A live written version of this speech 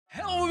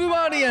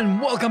everybody, and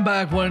welcome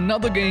back for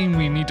another game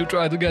we need to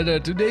try together.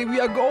 Today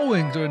we are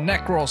going to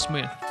Necro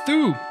Smith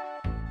 2.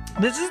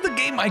 This is the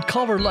game I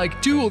covered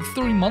like 2 or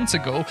 3 months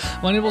ago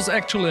when it was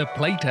actually a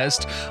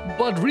playtest,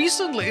 but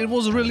recently it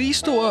was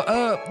released to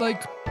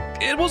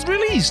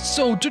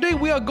so today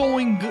we are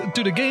going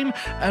to the game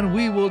and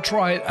we will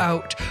try it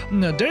out.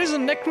 Now, there is a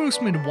Necro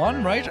Smith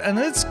 1, right? And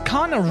it's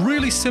kind of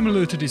really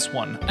similar to this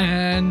one.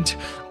 And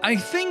I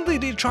think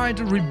that they tried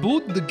to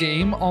reboot the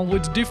game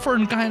with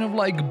different kind of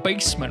like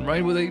basement,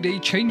 right? Where they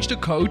changed the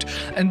code,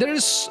 and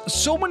there's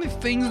so many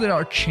things that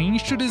are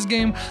changed to this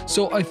game.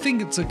 So I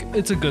think it's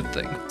a good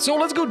thing. So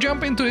let's go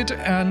jump into it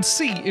and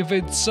see if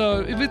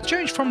it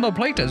changed from the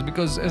playtest,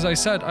 because as I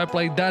said, I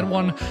played that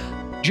one,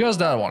 just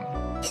that one.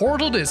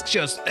 Portal disc,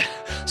 just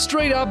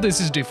straight up,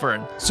 this is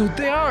different. So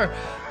they are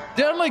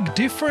like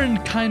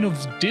different kind of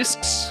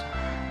discs.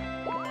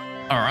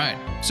 Alright,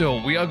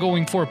 so we are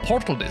going for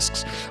portal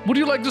discs. Would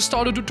you like to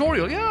start a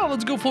tutorial? Yeah,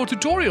 let's go for a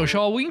tutorial,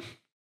 shall we?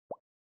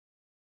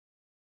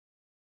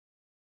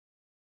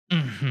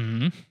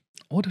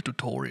 What a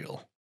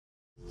tutorial.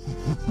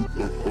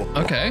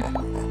 Okay.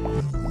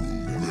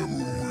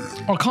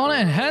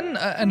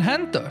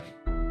 Arcana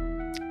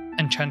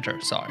Enchanter,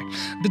 sorry.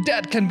 The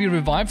dead can be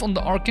revived on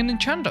the Arcane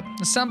Enchanter.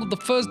 Assemble the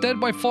first dead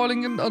by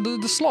filing in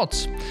the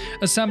slots.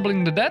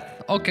 Assembling the dead?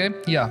 Okay,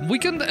 yeah. We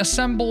can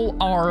assemble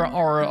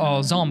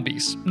our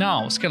zombies.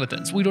 Now,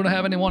 skeletons. We don't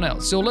have anyone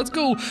else. So let's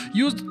go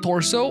use the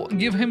torso,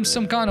 give him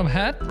some kind of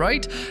hat,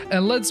 right?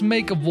 And let's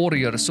make a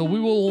warrior. So we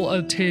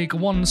will take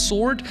one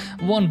sword,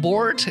 one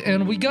board,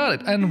 and we got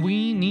it. And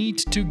we need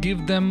to give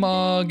him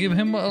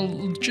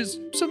just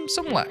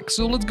some legs.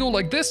 So let's go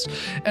like this.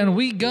 And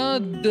we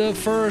got the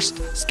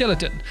first skeleton.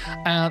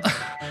 And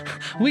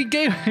we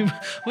gave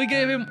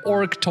him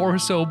orc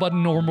torso but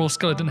normal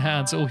skeleton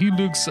hand, so he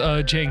looks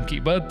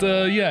janky. But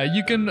yeah,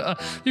 you can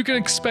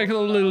expect a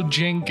little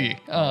janky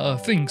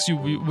things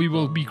we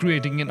will be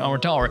creating in our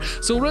tower.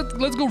 So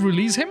let's go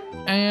release him,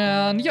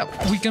 and yeah,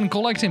 we can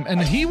collect him,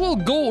 and he will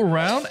go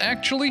around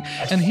actually,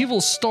 and he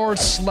will start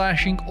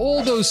slashing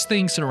all those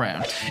things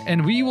around,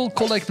 and we will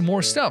collect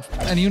more stuff.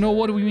 And you know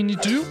what we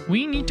need to do?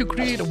 We need to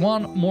create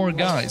one more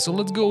guy. So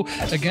let's go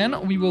again.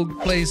 We will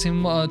place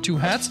him 2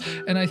 hats,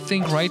 and I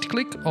think right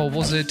click, or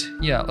was it,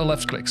 yeah, a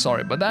left click,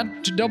 sorry, but that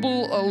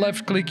double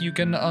left click, you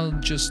can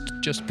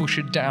just push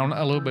it down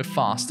a little bit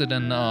faster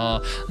than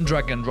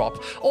drag and drop.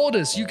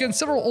 Orders, you can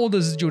several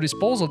orders at your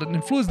disposal that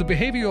influence the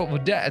behavior of a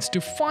dead.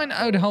 To find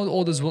out how the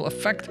orders will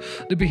affect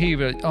the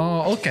behavior.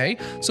 Okay,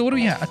 so what do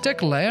we have?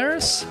 Attack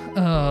layers,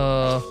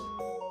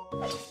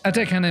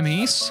 attack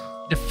enemies,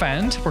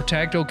 defend,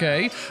 protect,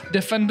 okay,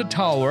 defend the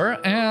tower,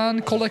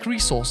 and collect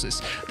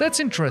resources. That's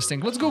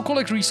interesting. Let's go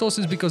collect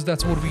resources, because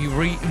that's what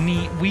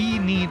we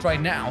need right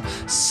now.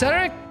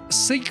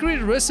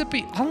 Secret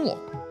recipe unlock.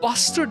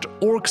 Bastard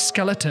orc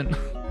skeleton.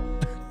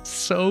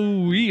 So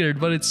weird,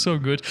 but it's so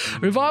good.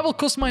 Revival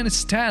cost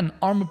 -10,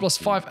 armor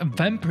 +5, and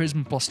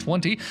vampirism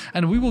 +20,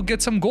 and we will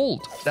get some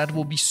gold. That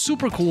will be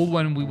super cool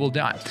when we will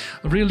die.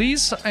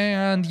 Release,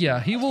 and yeah,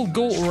 he will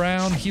go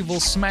around, he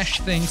will smash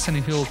things, and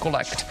he will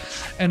collect.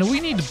 And we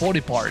need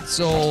body parts,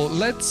 so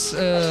let's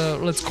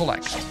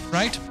collect,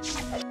 right?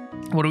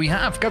 What do we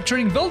have?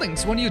 Capturing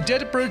buildings. When your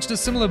dead approach the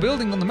similar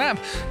building on the map,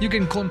 you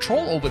can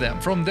control over them.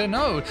 From there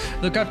now,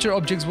 the captured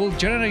objects will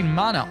generate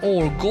mana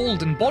or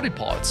gold and body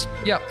parts.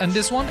 Yeah, and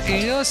this one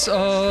is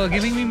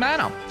giving me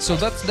mana. So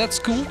that's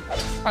cool.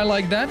 I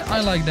like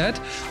that.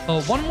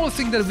 One more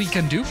thing that we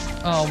can do,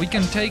 we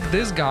can take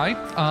this guy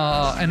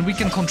and we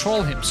can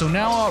control him. So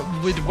now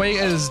with Way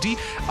SD,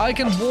 I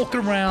can walk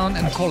around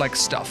and collect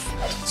stuff.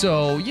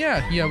 So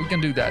yeah, we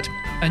can do that.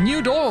 A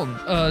new dawn,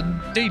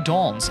 day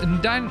dawns.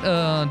 In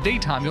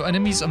daytime, your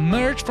enemies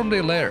emerge from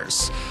their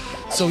lairs.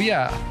 So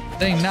yeah,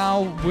 they now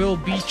will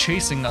be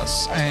chasing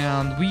us,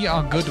 and we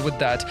are good with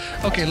that.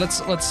 Okay, let's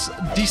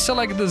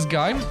deselect this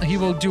guy. He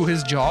will do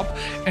his job,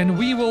 and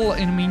we will,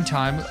 in the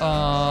meantime,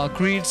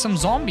 create some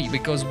zombie,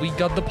 because we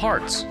got the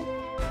parts.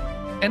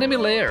 Enemy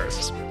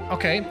lairs.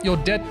 Okay, your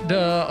dead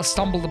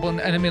stumbled upon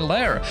enemy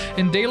lair.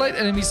 In daylight,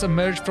 enemies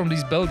emerge from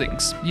these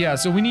buildings. Yeah,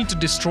 so we need to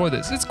destroy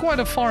this. It's quite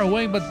a far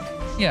away, but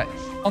yeah,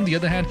 on the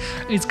other hand,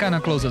 it's kind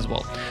of close as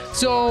well.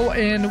 So,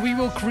 and we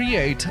will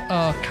create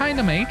a kind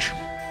of mage.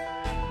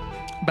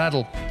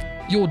 Battle.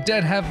 Your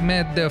dead have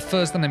met their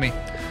first enemy.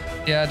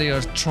 Yeah, they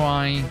are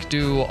trying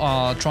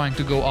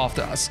to go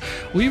after us.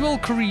 We will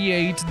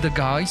create the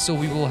guy, so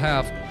we will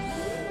have.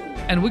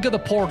 And we got a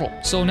portal,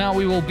 so now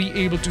we will be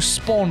able to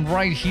spawn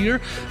right here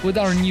with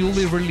our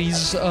newly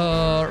released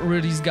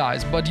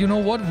guys. But you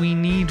know what? We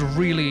need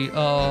really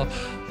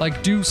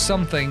like do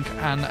something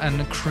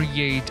and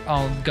create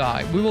our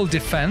guy. We will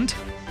defend.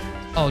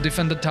 Oh,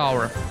 defend the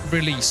tower.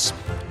 Release.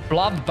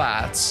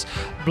 Bloodbaths.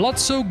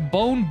 Blood-soaked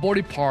bone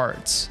body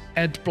parts.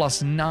 Add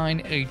 +9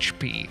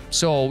 HP.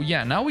 So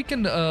yeah, now we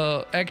can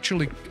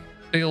actually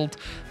build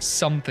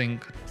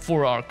something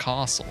for our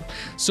castle.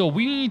 So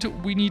we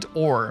need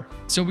ore,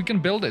 so we can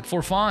build it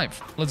for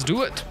 5. Let's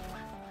do it.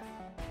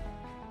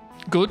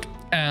 Good.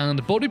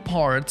 and body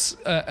parts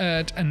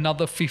at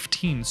another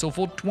 15. So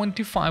for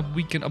 25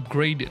 we can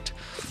upgrade it.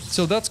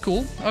 So that's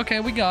cool. Okay,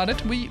 we got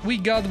it. We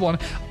got one.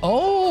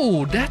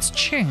 Oh, that's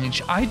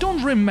changed. I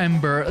don't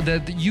remember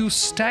that you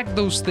stack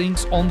those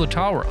things on the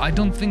tower. I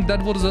don't think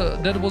that was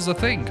a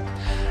thing.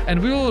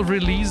 And we will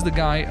release the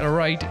guy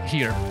right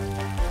here.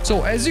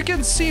 So as you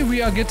can see,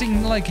 we are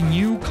getting like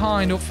new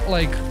kind of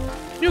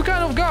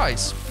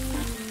guys.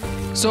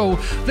 So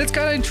that's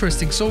kind of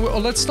interesting. So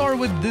let's start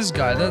with this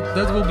guy.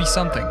 That will be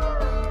something.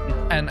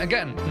 And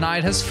again,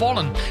 night has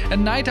fallen. At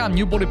nighttime,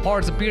 new body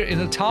parts appear in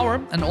the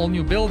tower, and all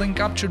new building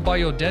captured by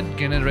your dead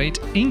generate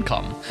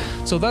income.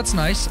 So that's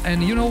nice.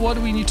 And you know what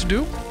we need to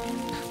do?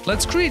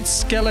 Let's create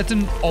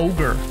skeleton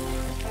ogre,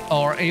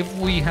 or if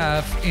we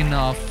have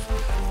enough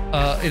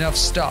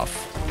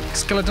stuff.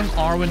 Skeleton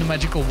Arwen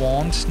magical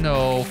wand.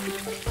 No.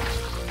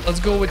 Let's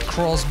go with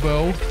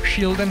crossbow,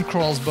 shield and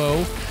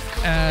crossbow.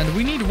 And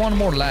we need one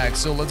more leg,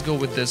 so let's go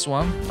with this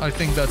one. I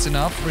think that's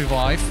enough.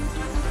 Revive.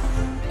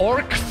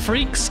 Orc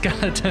freak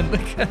skeleton.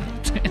 Look at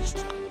this.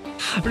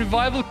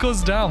 Revival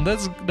goes down.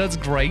 That's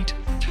great.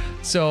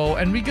 So,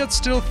 and we got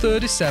still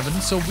 37.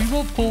 So we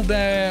will pull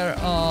there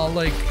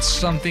like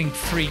something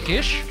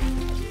freakish,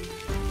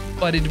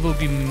 but it will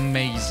be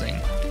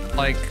amazing.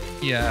 Like,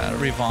 yeah,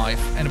 revive,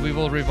 and we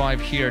will revive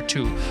here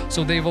too.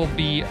 So they will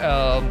be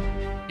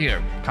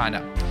here,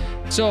 kinda.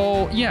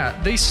 So yeah,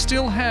 they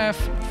still have.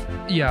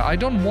 Yeah, I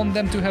don't want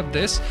them to have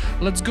this.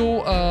 Let's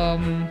go.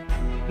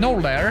 No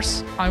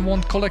layers. I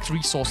want collect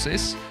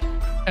resources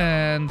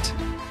and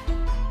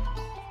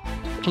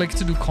click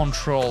to do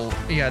control.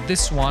 Yeah,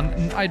 this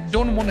one. I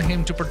don't want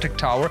him to protect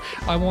tower.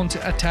 I want to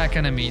attack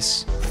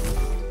enemies.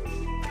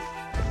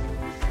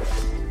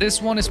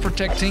 This one is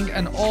protecting,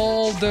 and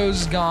all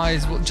those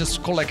guys will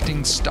just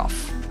collecting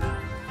stuff.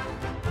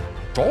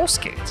 Roll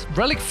skate.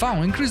 Relic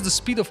found. Increase the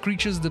speed of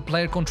creatures the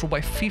player control by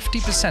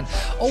 50%.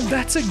 Oh,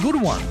 that's a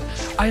good one.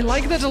 I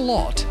like that a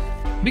lot.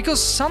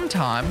 Because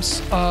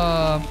sometimes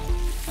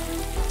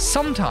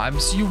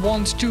you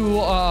want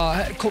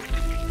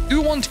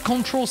to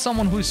control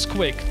someone who is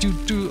quick,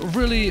 to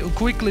really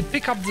quickly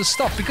pick up the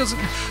stuff, because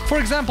for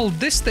example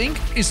this thing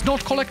is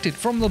not collected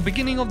from the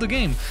beginning of the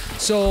game,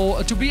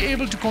 so to be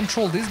able to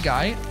control this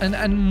guy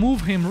and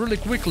move him really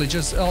quickly,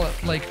 just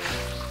like,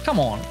 come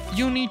on,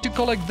 you need to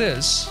collect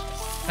this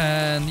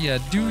and yeah,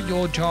 do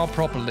your job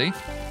properly.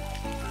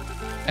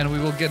 And we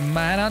will get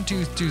mana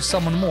to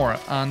summon more,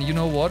 and you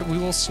know what, we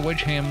will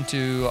switch him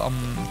to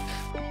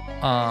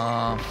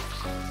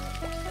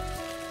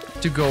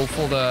go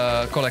for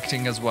the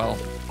collecting as well.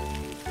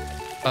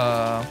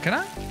 Can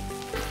I?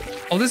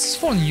 Oh, this is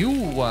for new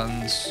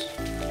ones.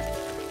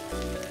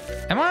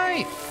 Am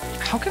I?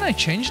 How can I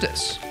change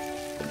this?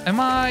 Am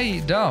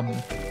I dumb?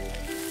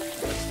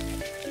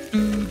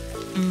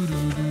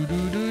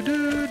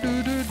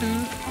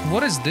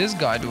 What is this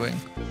guy doing?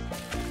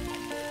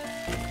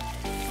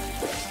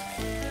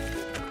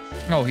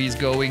 Oh, he's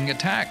going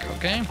attack,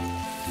 okay.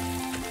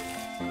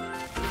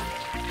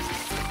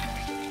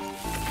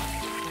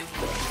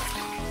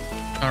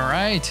 All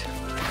right.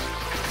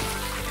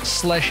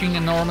 Slashing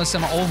enormous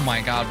amount. Oh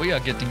my god, we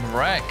are getting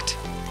wrecked.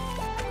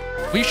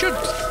 We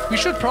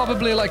should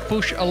probably like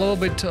push a little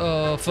bit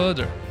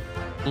further.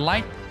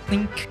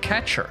 Lightning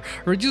catcher.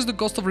 Reduce the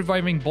cost of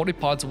reviving body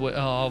parts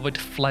with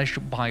flesh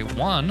by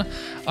 1.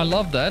 I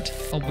love that.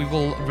 We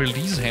will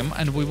release him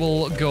and we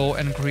will go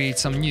and create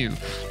some new.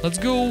 Let's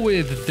go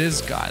with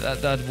this guy.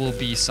 That will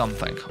be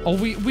something. Oh,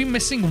 we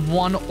missing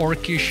one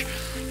orcish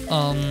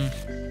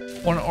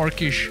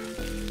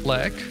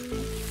leg.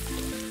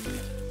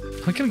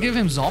 We can give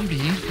him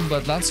zombie,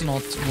 but that's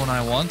not what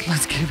I want.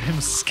 Let's give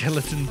him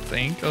skeleton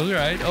thing. All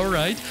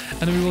right.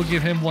 And we will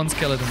give him one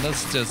skeleton.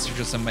 That's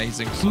just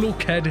amazing.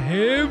 Look at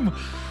him.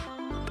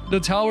 The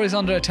tower is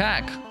under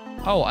attack.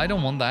 Oh, I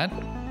don't want that.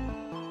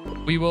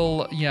 We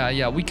will,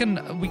 yeah. We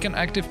can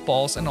active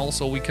pause, and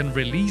also we can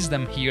release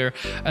them here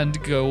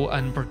and go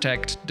and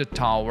protect the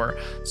tower.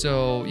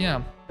 So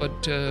yeah,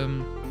 but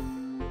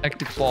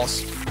active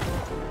pause.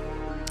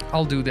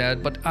 I'll do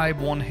that, but I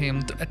want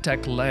him to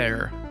attack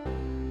lair.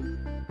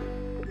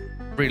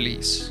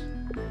 Release.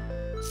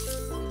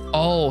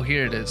 Oh,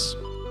 here it is.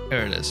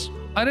 Here it is.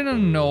 I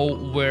didn't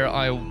know where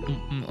I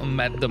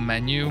met the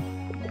menu,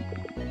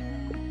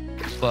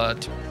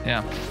 but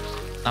yeah,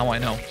 now I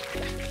know.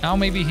 Now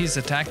maybe he's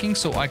attacking,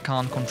 so I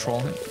can't control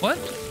him. What?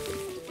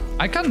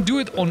 I can't do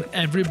it on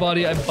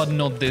everybody, but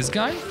not this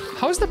guy?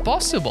 How is that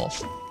possible?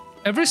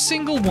 Every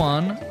single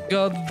one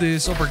got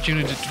this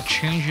opportunity to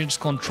change its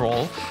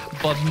control,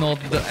 but not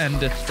the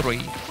ended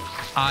 3.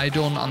 I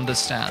don't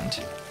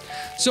understand.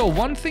 So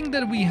one thing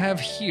that we have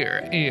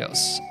here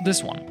is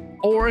this one,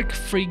 Orc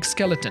Freak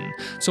Skeleton.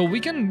 So we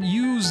can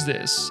use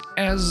this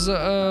as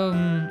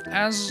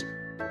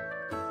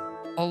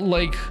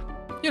like,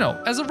 you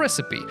know, as a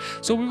recipe.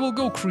 So we will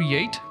go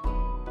create,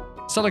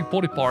 select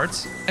body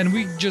parts, and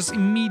we just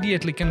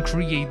immediately can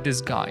create this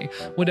guy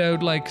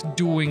without like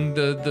doing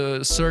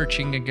the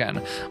searching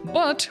again.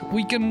 But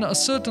we can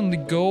certainly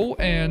go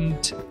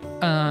and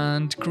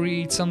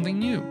create something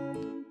new.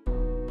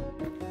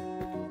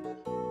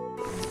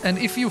 And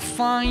if you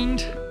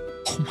find...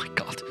 Oh my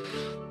god.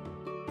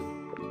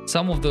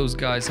 Some of those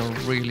guys are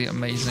really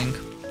amazing.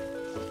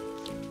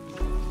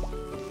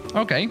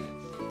 Okay.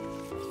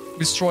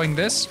 Destroying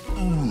this.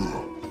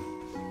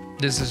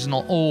 This is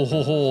not...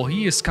 Oh,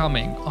 he is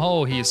coming.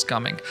 Oh, he is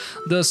coming.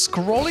 The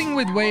scrolling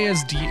with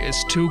WASD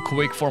is too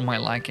quick for my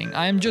liking.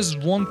 I am just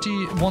want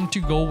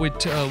to go with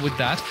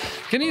that.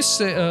 Can you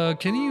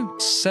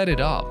set it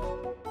up?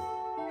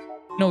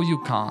 No, you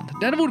can't.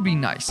 That would be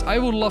nice. I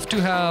would love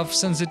to have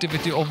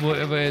sensitivity of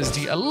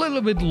WASD a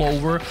little bit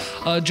lower,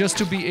 just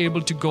to be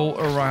able to go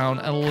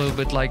around a little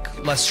bit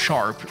like less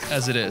sharp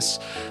as it is.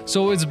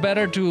 So it's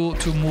better to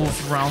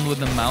move around with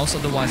the mouse.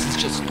 Otherwise, it's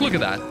just, look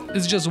at that.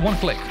 It's just one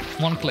click,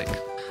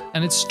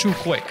 and it's too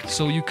quick.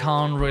 So you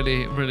can't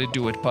really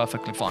do it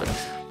perfectly fine.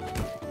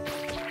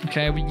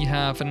 Okay, we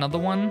have another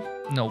one.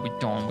 No, we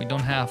don't. We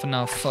don't have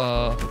enough.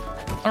 All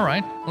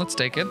right, let's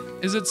take it.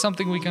 Is it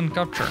something we can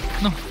capture?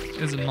 No.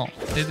 Is it not?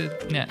 Is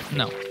it? Yeah,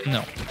 no.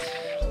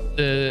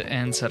 The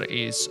answer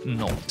is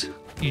not.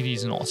 It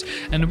is not.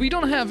 And we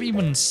don't have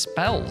even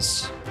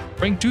spells.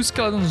 Bring 2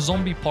 skeleton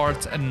zombie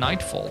parts at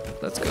nightfall.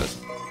 That's good.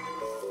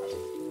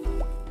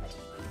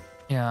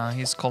 Yeah,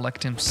 he's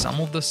collecting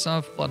some of the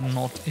stuff, but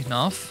not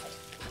enough.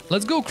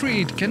 Let's go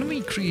create... Can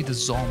we create a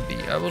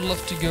zombie? I would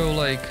love to go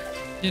like,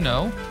 you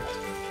know,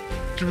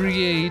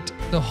 create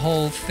the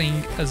whole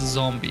thing as a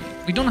zombie.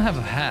 We don't have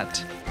a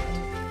hat.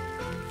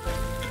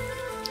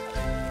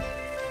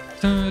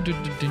 Oh,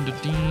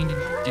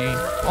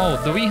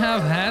 do we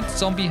have hat?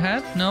 Zombie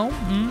hat? No?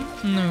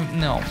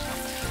 No.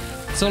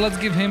 So let's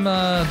give him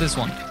this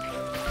one.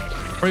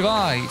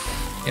 Revive.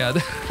 Yeah.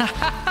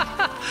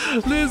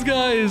 This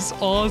guy is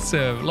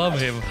awesome. Love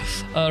him.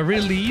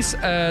 Release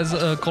as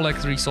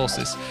collect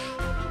resources.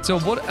 So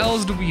what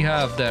else do we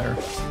have there?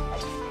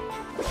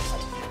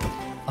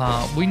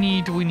 We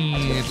need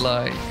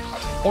like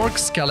orc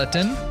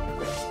skeleton.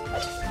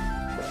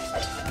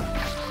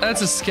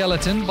 That's a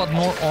skeleton, but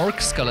more orc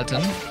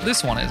skeleton.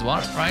 This one is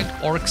one, right?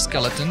 Orc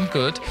skeleton,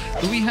 good.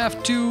 Do we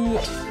have 2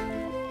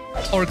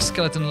 orc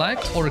skeleton leg,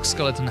 orc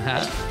skeleton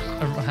hat,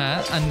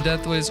 and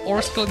that was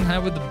orc skeleton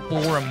hat with the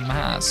boar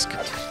mask.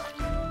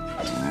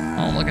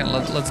 Oh, look at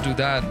let's do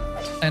that.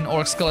 And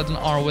orc skeleton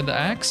arm with the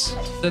axe.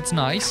 That's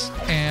nice.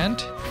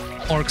 And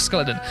orc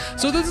skeleton.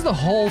 So this is the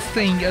whole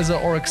thing as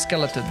an orc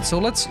skeleton. So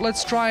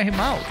let's try him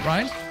out,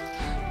 right?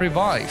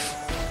 Revive.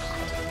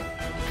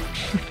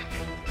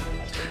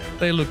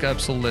 They look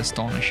absolutely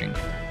astonishing.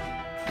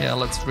 Yeah,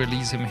 let's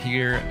release him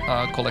here,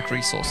 collect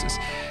resources.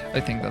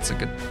 I think that's a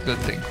good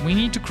thing. We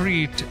need to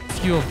create a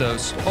few of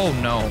those. Oh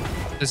no,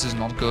 this is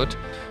not good.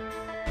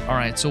 All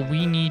right, so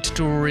we need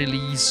to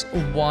release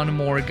one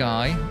more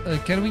guy.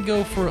 Can we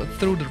go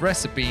through the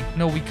recipe?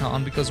 No, we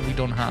can't because we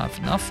don't have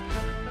enough.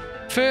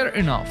 Fair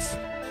enough.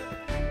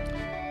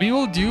 We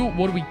will do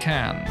what we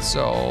can,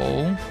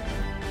 so...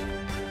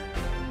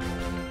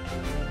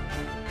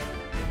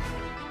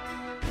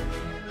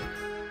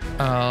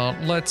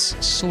 let's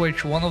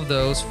switch one of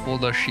those for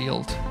the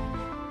shield.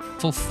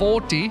 For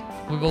 40,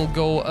 we will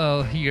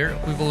go here,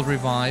 we will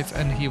revive,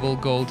 and he will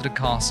go to the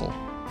castle.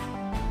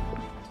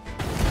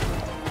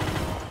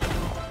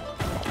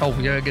 Oh,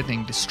 we are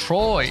getting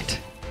destroyed.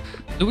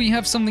 Do we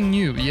have something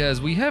new? Yes,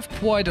 we have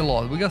quite a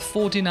lot. We got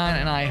 49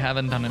 and I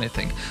haven't done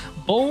anything.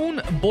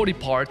 Bone body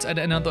parts at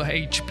another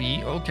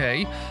HP.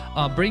 Okay.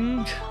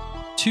 Bring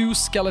 2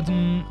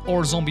 skeleton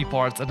or zombie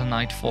parts at a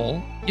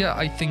nightfall. Yeah,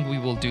 I think we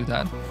will do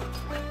that.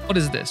 What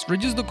is this?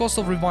 Reduce the cost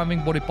of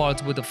reviving body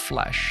parts with a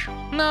flash.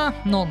 Nah,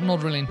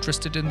 not really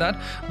interested in that.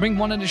 Bring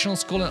 1 additional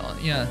skull.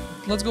 Yeah,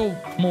 let's go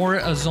more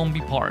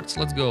zombie parts.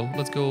 Let's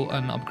go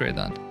and upgrade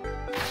that.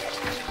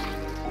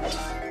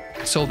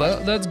 So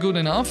that's good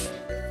enough.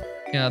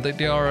 Yeah,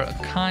 they are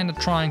kind of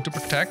trying to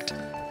protect.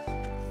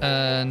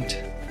 And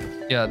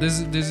yeah, this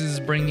is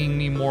bringing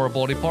me more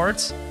body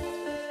parts.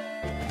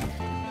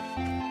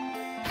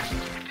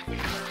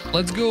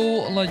 Let's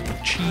go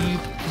like cheap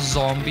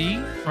zombie,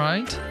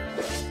 right?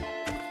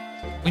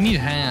 We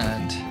need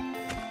hand.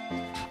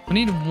 We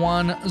need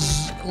 1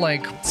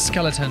 like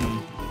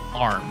skeleton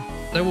arm.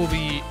 That will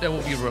be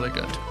really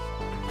good.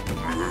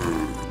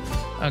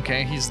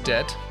 Okay, he's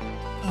dead.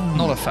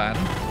 Not a fan.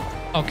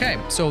 Okay,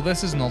 so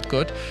this is not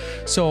good.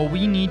 So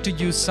we need to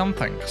use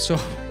something. So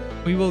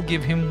we will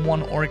give him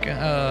 1 orc.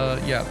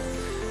 Yeah,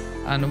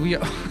 and we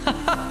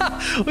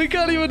we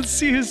can't even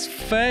see his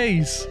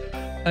face.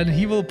 And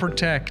he will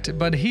protect,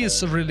 but he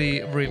is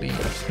really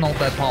not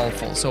that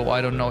powerful. So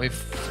I don't know if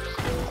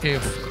it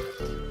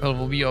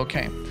will be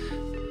okay.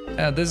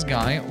 This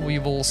guy, we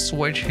will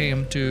switch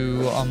him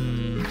to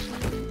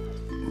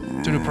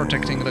the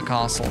protecting the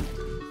castle.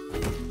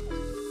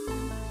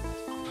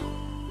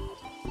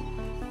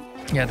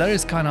 Yeah, there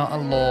is kind of a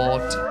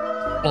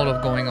lot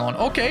of going on.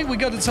 Okay, we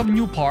got some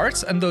new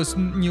parts, and those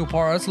new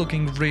parts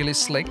looking really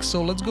slick.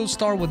 So let's go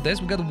start with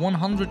this. We got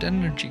 100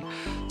 energy,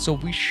 so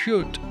we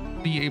should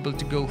be able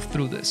to go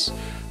through this.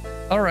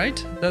 All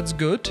right, that's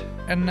good.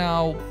 And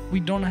now we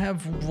don't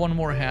have 1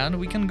 more hand.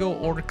 We can go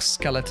orc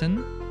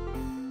skeleton.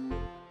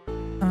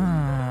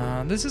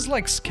 This is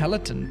like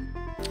skeleton.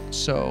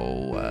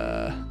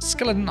 So,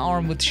 skeleton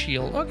arm with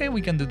shield. Okay,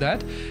 we can do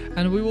that.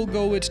 And we will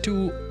go with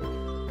two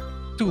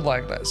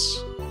like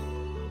this.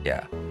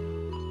 Yeah.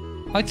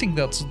 I think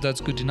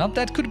that's good enough.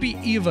 That could be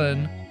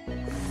even.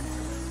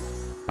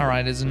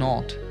 Alright, it's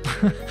not.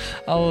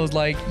 I was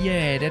like,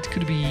 yeah, that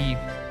could be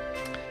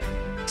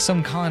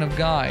some kind of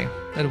guy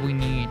that we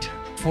need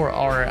for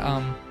our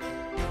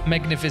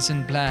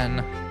magnificent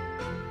plan.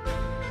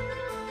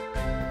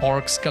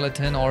 Orc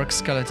skeleton,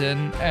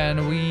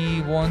 and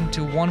we want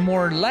one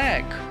more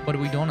leg, but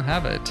we don't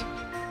have it.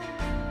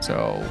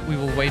 So we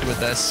will wait with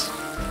this.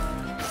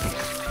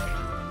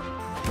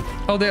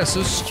 Oh, they are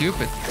so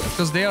stupid,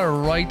 because they are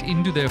right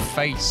into their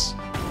face.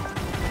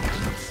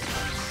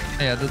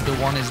 Yeah, the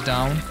one is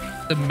down.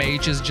 The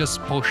mage is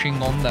just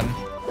pushing on them.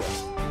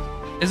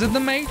 Is it the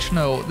mage?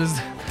 No, this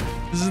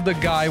is the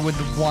guy with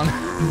one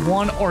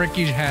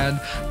orcish hand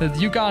that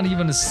you can't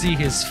even see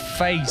his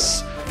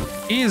face.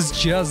 He is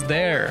just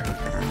there.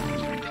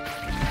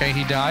 Okay,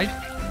 he died.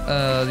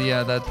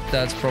 Yeah,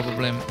 that's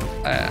probably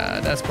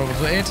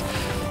it.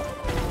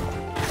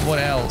 What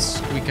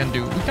else we can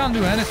do? We can't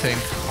do anything.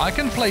 I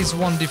can place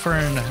one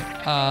different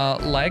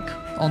leg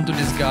onto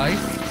this guy,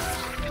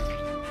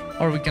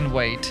 or we can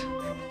wait.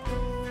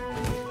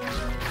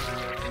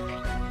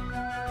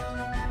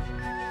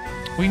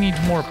 We need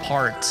more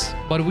parts,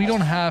 but we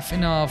don't have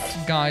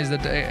enough guys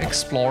that are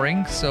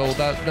exploring, so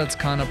that's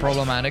kind of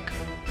problematic.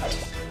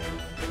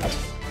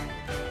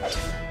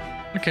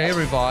 Okay,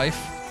 revive.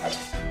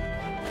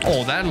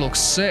 Oh, that looks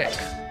sick.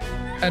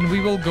 And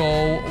we will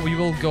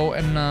go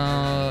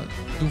and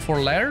do 4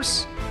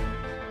 layers.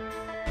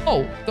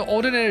 Oh, the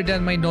ordinary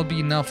death might not be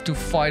enough to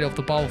fight off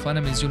the powerful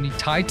enemies. You need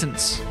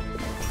titans.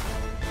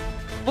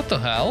 What the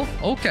hell?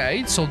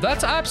 Okay, so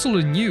that's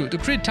absolutely new. To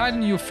create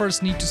titan, you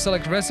first need to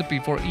select recipe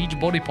for each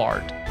body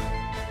part.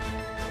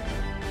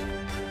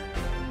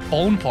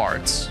 Bone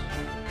parts.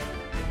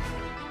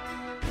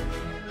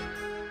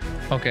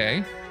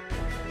 Okay.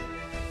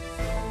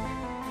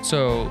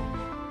 So,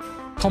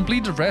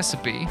 complete the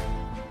recipe.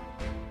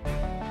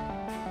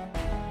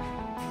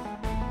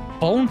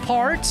 Bone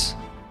parts.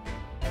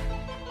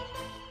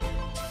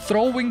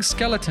 Throwing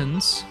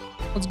skeletons.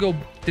 Let's go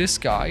this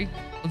guy.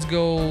 Let's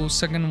go,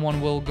 second one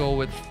will go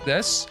with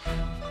this.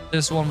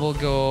 This one will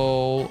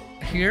go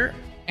here.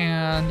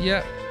 And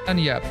yeah.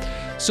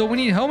 So we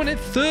need how many?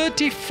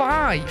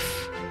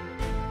 35.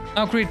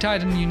 Now create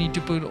titan, you need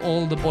to put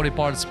all the body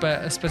parts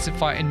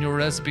specified in your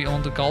recipe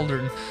on the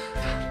cauldron.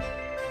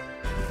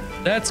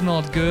 That's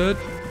not good.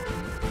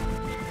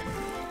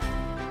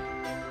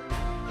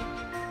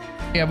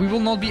 Yeah, we will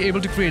not be able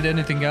to create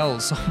anything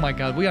else. Oh my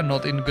god, we are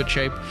not in good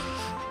shape.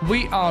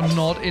 We are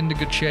not in the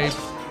good shape.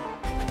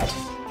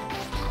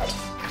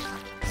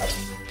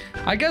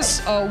 I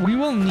guess we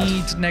will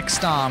need next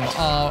time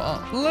a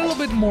little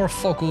bit more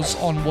focus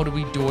on what are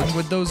we doing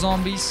with those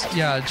zombies.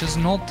 Yeah, just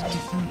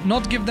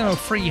not give them a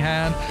free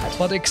hand,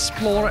 but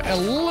explore a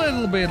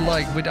little bit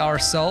like with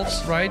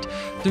ourselves, right?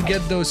 To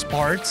get those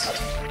parts.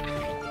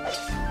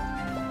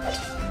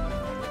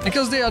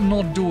 Because they are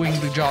not doing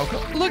the job.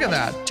 Look at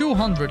that,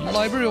 200,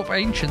 Library of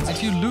Ancients.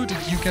 If you loot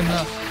it, you can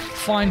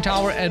find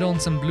tower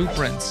add-ons and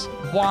blueprints.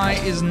 Why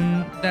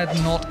isn't that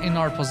not in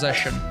our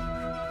possession?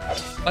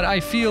 But I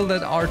feel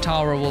that our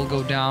tower will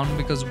go down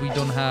because we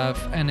don't have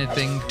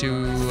anything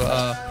to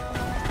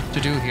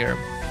do here.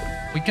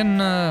 We can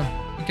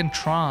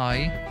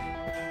try.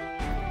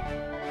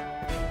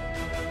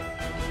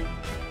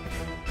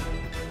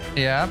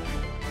 Yeah.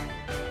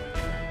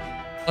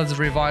 Let's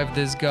revive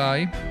this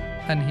guy,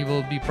 and he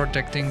will be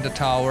protecting the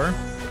tower.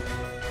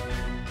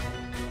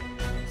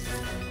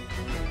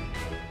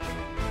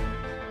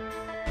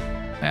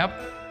 Yep.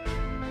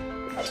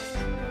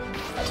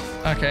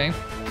 Okay.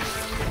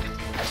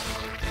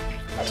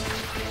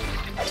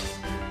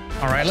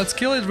 Alright, let's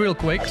kill it real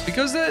quick,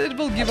 because it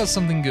will give us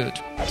something good.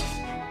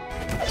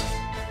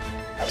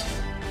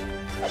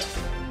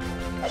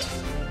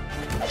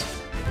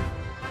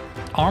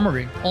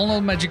 Armory. All null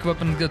magic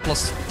weapon get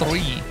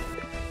 +3.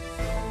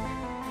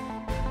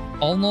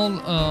 All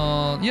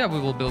null, yeah, we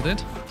will build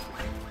it.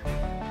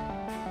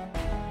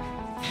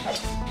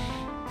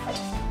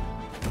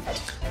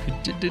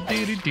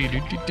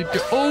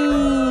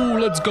 Oh,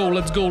 let's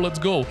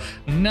go.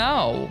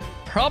 Now,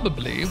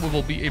 probably we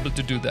will be able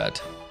to do that.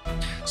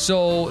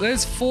 So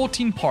there's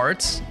 14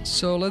 parts.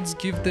 So let's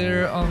give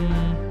there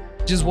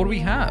just what we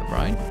have,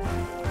 right?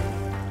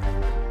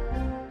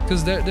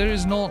 Because there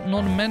is not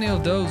many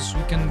of those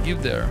we can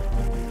give there.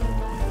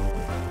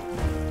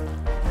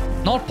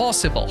 Not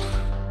possible.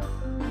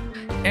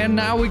 And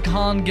now we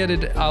can't get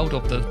it out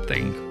of the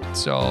thing.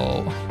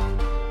 So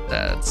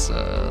that's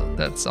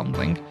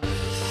something.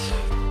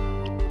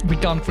 We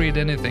can't create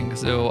anything,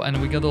 so,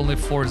 and we got only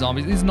 4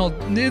 zombies. It's not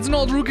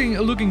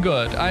looking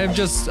good. I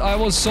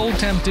was so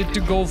tempted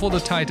to go for the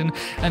Titan,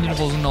 and it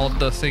was not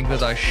the thing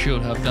that I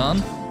should have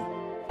done.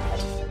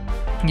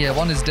 Yeah,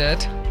 one is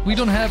dead. We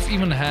don't have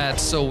even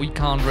heads, so we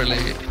can't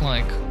really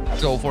like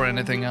go for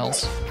anything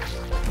else.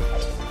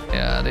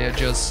 Yeah, they are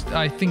just...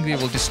 I think they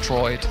will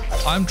destroy it.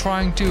 I'm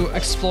trying to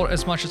explore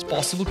as much as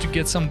possible to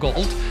get some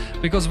gold,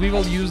 because we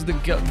will use the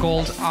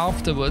gold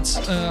afterwards,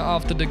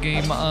 after the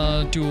game,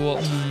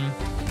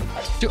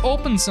 to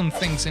open some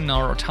things in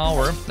our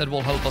tower that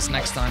will help us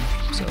next time.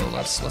 So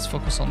let's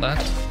focus on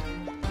that.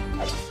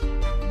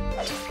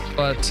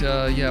 But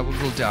yeah, we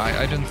will die.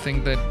 I don't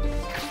think that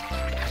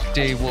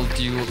they will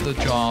do the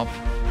job.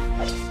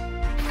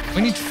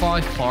 We need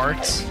 5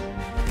 parts.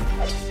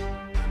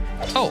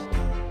 Oh!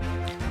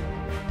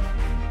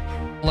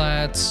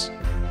 Let's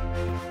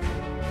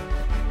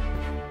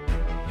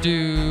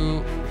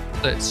do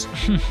this.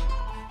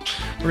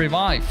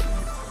 Revive.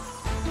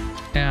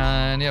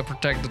 And yeah,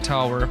 protect the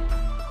tower.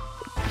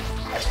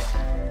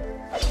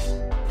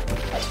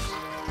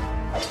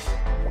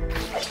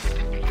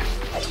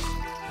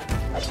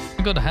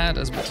 We got a hat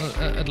as well,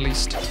 at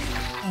least.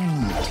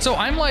 So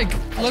I'm like,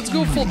 let's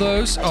go for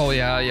those. Oh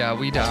yeah,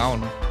 we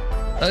down.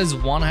 That is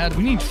 1 hat.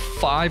 We need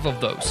 5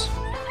 of those.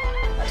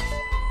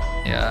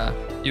 Yeah,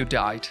 you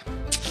died.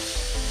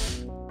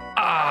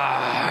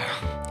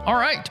 All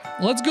right,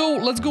 let's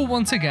go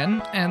once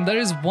again. And there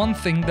is one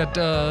thing that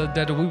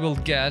that we will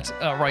get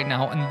right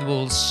now, and it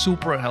will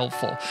super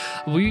helpful.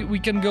 We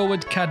can go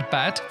with Cat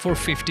Bat for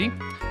 50.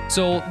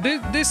 So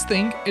this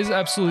thing is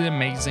absolutely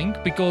amazing,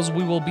 because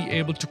we will be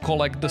able to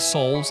collect the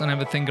souls and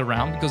everything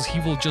around, because he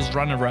will just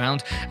run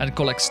around and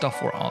collect stuff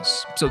for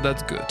us. So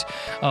that's good.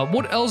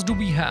 What else do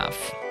we have?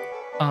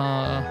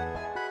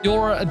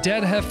 Your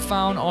dead have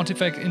found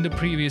artifact in the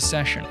previous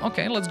session.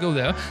 Okay, let's go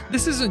there.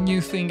 This is a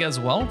new thing as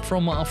well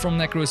from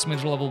Necro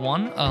Smith level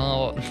 1.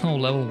 No,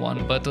 level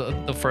 1, but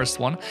the first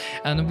one.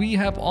 And we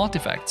have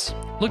artifacts.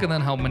 Look at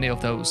then how many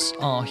of those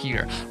are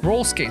here.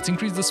 Roll skates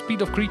increase the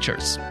speed of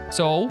creatures.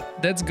 So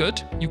that's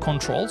good. You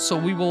control. So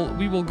we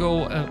will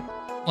go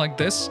like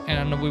this,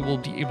 and we will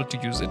be able to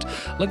use it.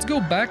 Let's go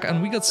back,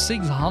 and we got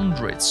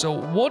 600. So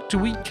what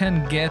we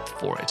can get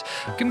for it?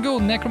 We can go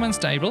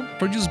necromancer table,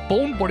 produce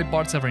bone body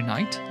parts every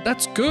night.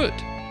 That's good.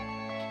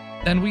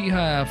 Then we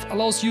have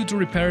allows you to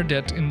repair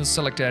that in the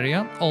select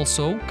area.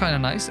 Also kind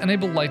of nice.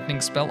 Enable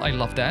lightning spell. I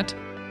love that.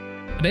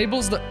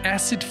 Enables the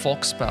acid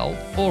fog spell,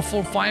 or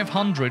for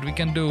 500 we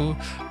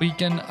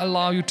can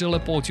allow you to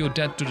teleport your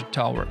dead to the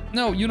tower.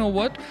 No, you know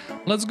what?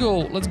 Let's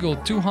go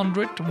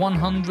 200,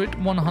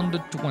 100,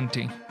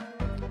 120.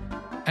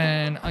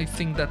 And I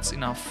think that's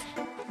enough,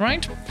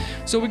 right?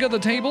 So we got the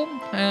table,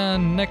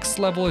 and next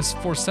level is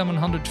for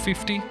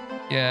 750.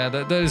 Yeah,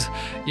 that is,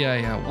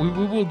 yeah, we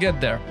will get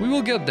there. We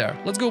will get there.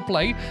 Let's go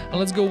play, and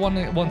let's go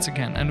once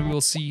again, and we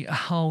will see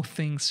how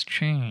things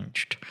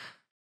changed.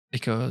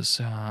 Because,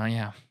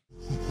 yeah.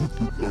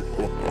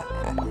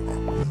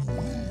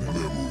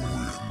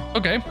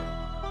 Okay,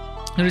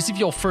 receive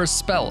your first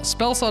spell.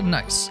 Spells are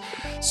nice.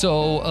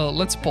 So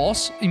let's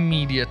pause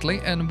immediately,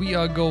 and we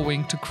are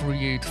going to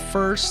create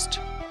first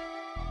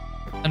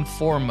and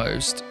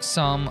foremost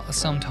some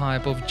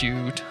type of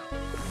dude.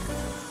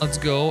 Let's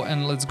go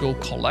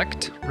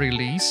collect,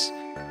 release,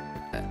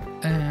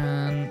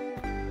 and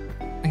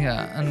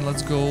yeah, and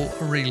let's go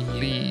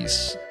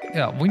release.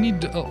 Yeah, we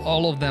need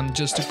all of them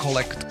just to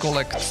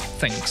collect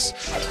things.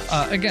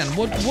 Again,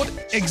 what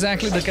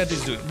exactly the cat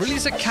is doing?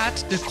 Release a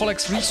cat that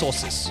collects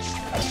resources.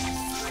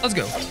 Let's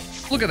go.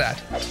 Look at that.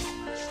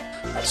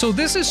 So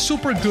this is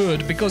super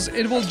good, because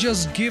it will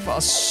just give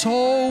us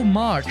so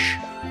much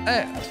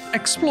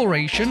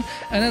exploration,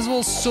 and as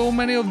well so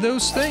many of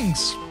those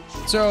things.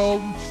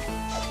 So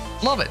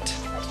love it.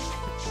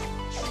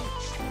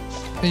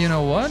 And you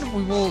know what?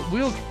 We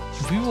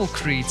will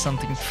create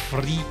something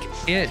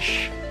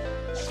freak-ish.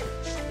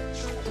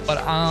 But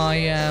I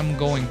am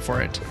going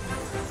for it.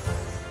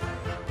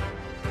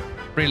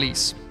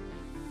 Release.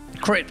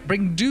 Crit.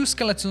 Bring 2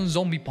 skeleton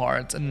zombie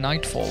parts and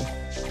nightfall.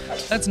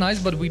 That's nice,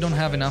 but we don't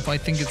have enough. I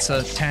think it's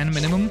a 10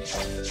 minimum.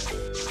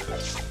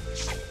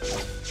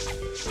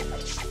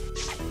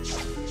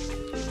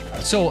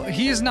 So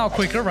he is now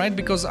quicker, right?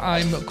 Because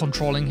I'm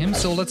controlling him.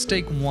 So let's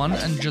take 1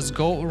 and just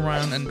go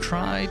around and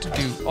try to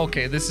do...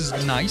 Okay, this is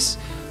nice.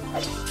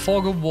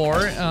 Fog of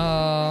War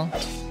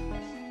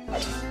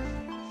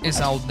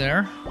is out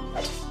there.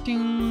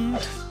 Ding.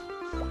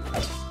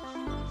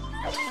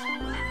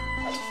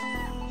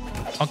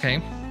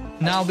 Okay,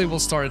 now they will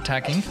start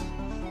attacking.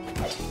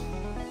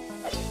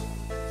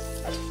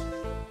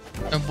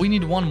 We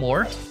need 1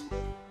 more.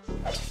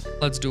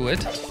 Let's do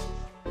it.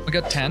 We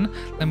got 10.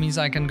 That means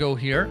I can go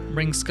here,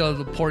 bring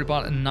skeletal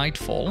portibot and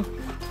nightfall.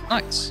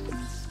 Nice.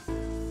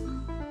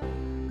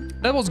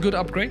 That was good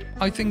upgrade.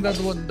 I think that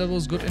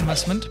was good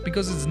investment,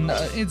 because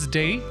it's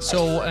day,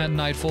 so at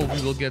nightfall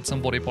we will get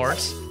some body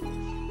parts.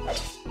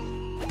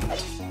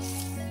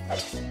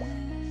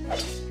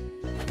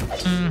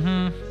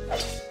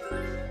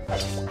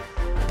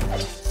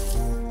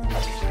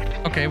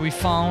 Okay, we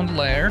found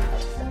lair.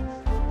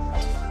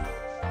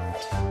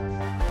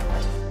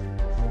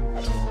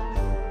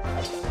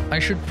 I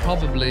should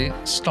probably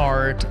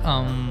start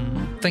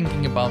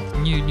thinking about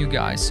new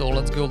guys. So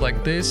let's go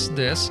like this.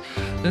 This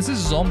is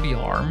zombie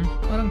arm.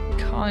 I don't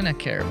kind of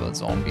care about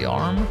zombie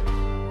arm.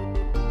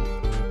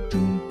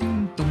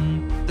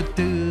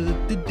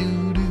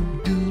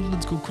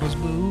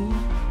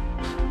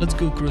 Let's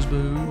go,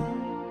 crossbow.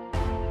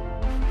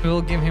 We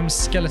will give him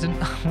skeleton.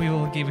 We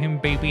will give him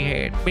baby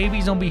head, baby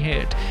zombie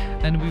head,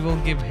 and we will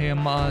give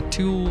him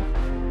two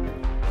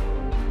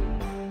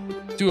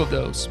of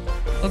those.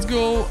 Let's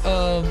go.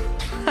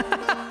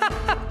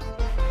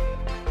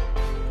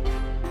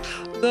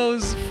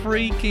 Those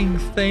freaking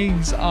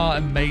things are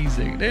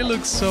amazing. They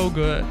look so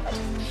good.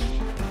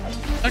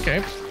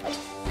 Okay.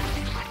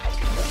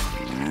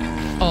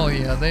 Oh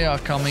yeah, they are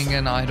coming,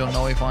 and I don't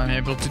know if I'm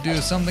able to do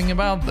something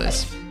about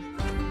this.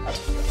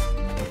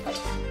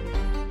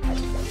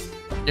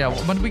 Yeah,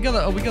 but we got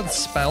a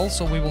spell,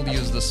 so we will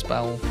use the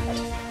spell.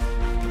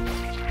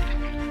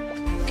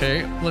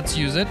 Okay, let's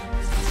use it.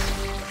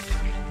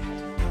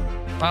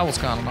 That was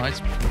kind of nice.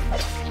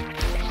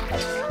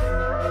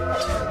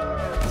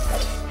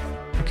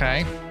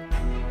 Okay,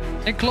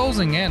 they're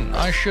closing in.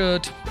 I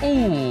should.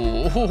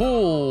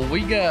 Oh,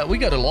 we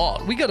got a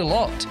lot. We got a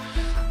lot.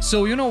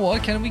 So you know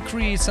what? Can we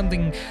create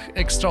something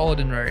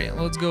extraordinary?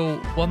 Let's go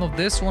one of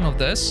this, one of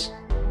this.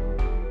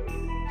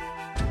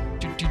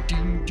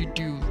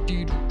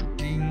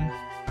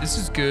 This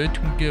is good.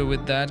 We go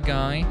with that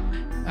guy,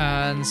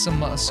 and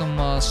some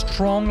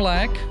strong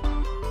leg.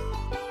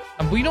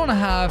 And we don't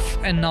have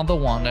another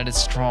one that is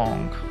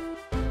strong.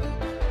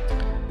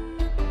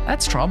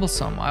 That's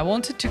troublesome. I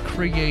wanted to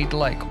create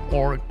like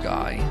orc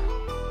guy.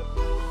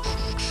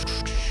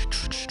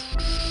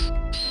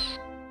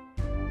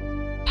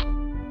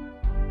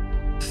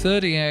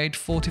 $38,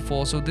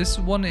 $44. So this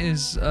one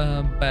is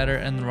better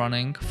and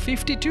running.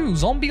 52.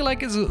 Zombie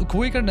like is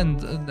quicker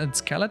than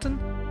skeleton.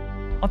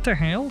 What the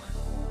hell?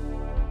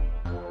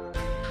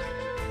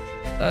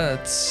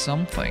 That's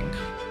something.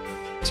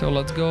 So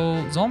let's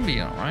go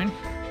zombie, alright?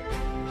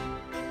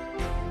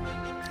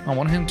 I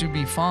want him to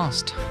be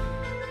fast.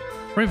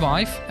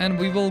 Revive, and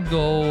we will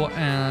go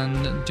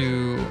and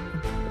do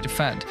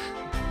defend.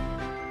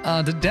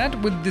 The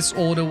dead with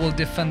disorder will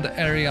defend the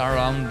area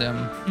around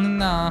them.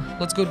 Nah,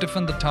 let's go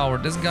defend the tower.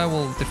 This guy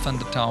will defend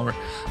the tower.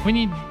 We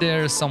need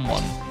there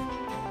someone.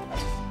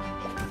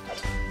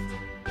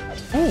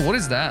 Oh, what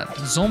is that?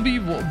 Zombie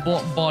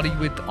body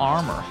with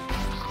armor.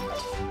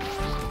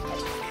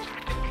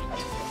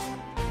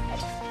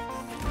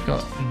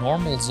 Got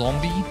normal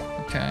zombie.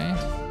 Okay.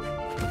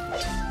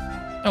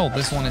 Oh,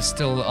 this one is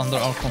still under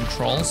our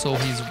control, so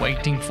he's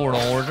waiting for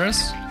the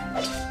orders.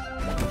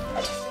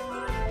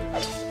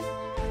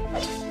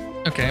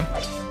 Okay.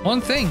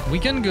 One thing, we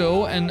can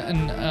go and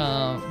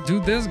do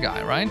this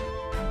guy, right?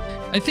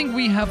 I think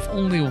we have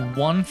only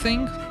one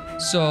thing,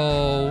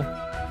 so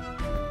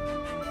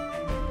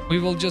we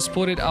will just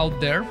put it out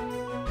there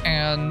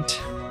and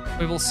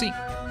we will see.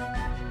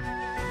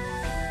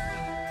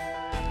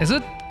 Is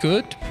it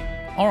good?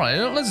 All right,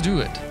 let's do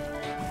it.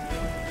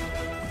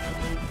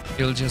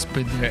 You'll just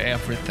put there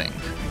everything.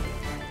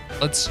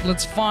 Let's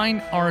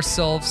find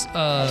ourselves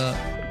a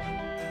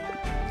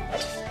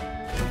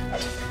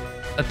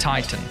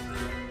titan.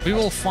 We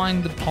will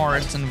find the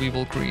parts and we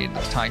will create the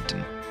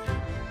titan.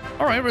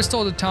 All right,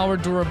 restore the tower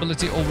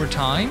durability over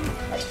time.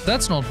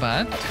 That's not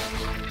bad.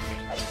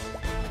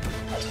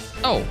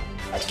 Oh,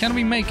 can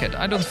we make it?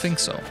 I don't think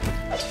so.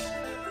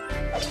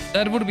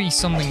 That would be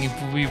something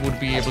if we would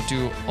be able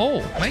to.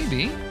 Oh,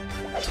 maybe.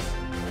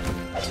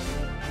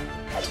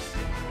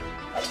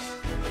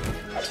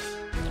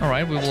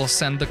 Alright, we will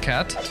send the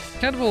cat.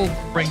 Cat will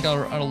bring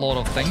out a lot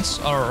of things.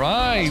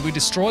 Alright, we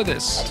destroy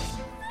this.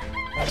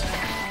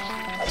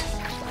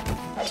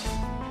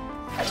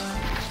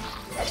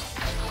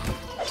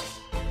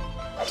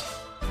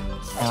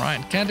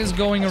 Alright, cat is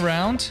going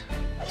around,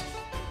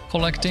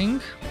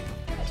 collecting.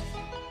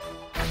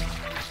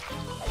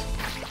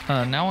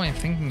 Now I'm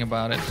thinking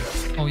about it.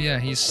 Oh yeah,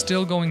 he's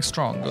still going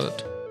strong,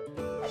 good.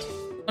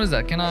 What is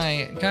that? Can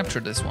I capture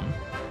this one?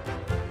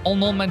 All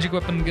non-magic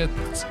weapon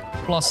gets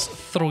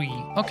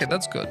 +3. Okay,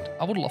 that's good.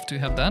 I would love to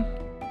have that.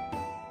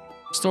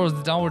 Stores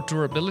the tower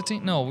durability.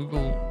 No,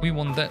 we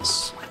want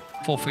this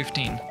for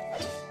 15.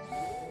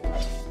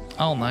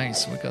 Oh,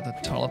 nice. We got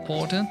it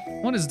teleported.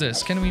 What is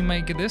this? Can we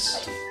make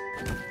this?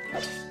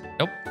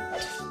 Nope.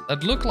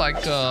 That looked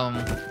like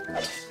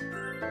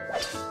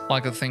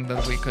a thing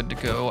that we could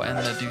go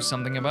and do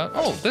something about.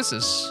 Oh, this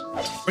is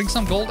bring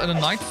some gold at a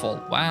nightfall.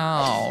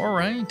 Wow. All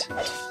right.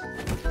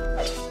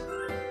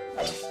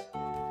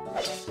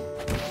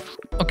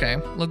 Okay,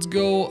 let's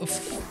go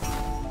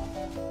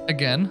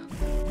again.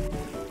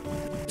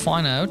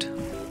 Find out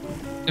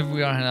if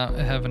we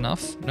have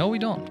enough. No, we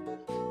don't.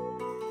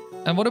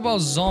 And what about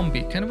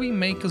zombie? Can we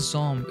make a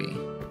zombie?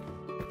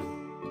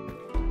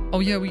 Oh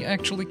yeah, we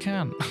actually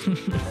can.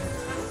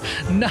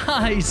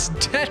 Nice!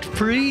 Dead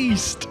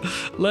priest!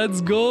 Let's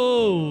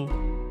go!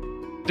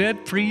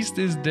 Dead priest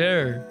is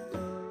there.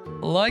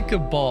 Like a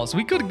boss.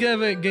 We could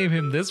gave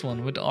him this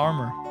one with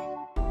armor.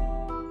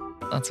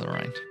 That's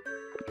alright.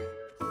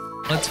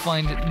 Let's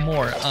find it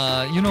more.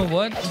 You know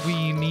what?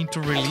 We need to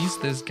release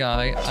this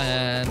guy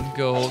and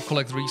go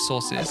collect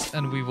resources,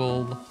 and we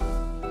will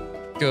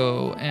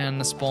go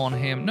and spawn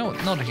him. No,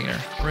 not here.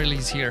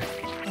 Release here.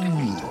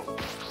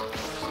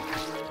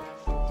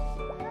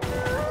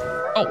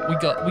 Oh, Oh, we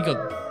got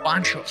a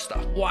bunch of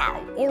stuff.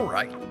 Wow. All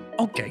right.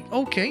 Okay.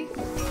 Okay.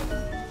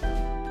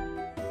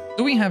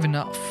 Do we have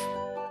enough?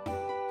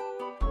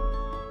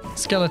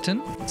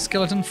 Skeleton.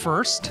 Skeleton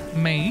first.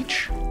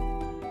 Mage.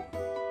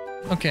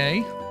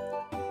 Okay.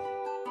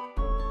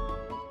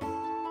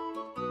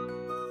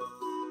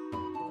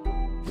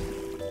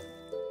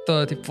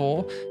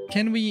 $34.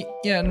 Can we...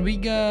 Yeah, and we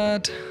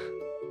got...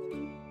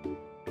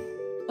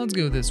 Let's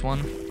go with this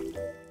one.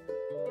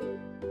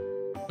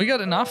 We got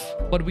enough,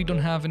 but we don't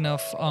have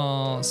enough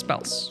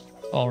spells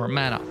or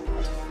mana.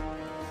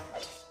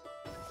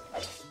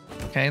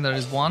 Okay, there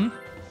is one.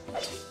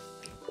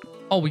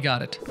 Oh, we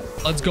got it.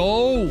 Let's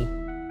go!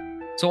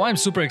 So I'm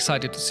super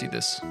excited to see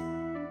this.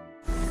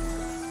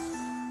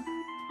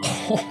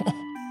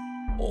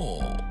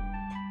 Oh.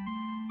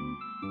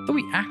 Do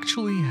we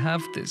actually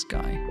have this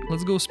guy?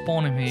 Let's go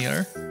spawn him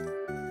here.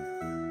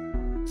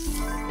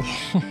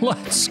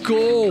 Let's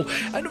go!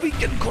 And we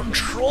can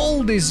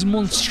control this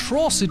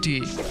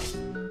monstrosity!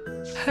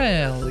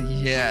 Hell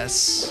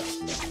yes!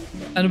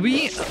 And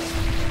we...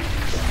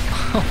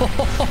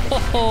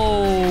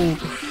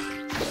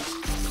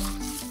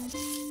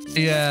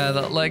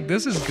 Yeah, like,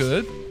 this is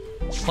good.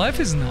 Life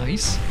is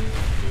nice.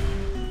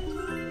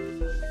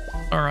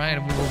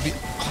 Alright, we will be...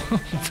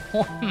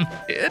 1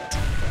 hit?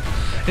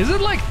 Is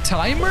it like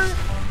timer?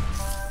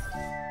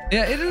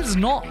 Yeah, it is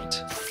not.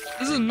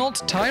 This is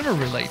not timer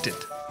related.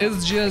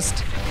 It's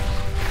just...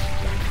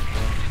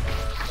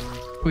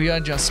 We are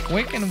just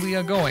quick and we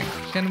are going.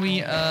 Can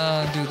we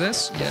do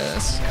this?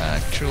 Yes,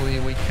 actually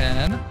we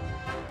can.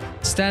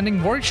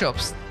 Standing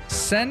workshops.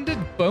 Sanded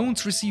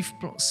bones receive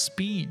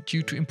speed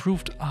due to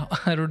improved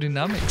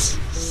aerodynamics.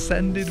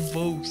 Sanded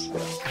bones.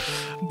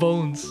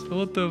 Bones.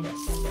 What the...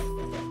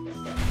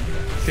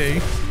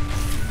 Okay.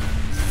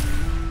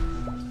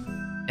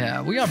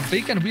 Yeah, we are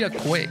big and we are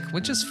quick,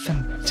 which is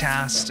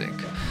fantastic.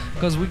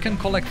 Because we can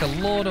collect a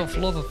lot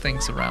of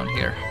things around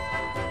here.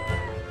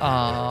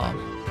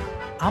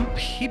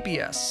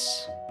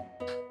 Amphibious.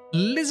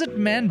 Lizard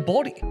man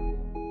body.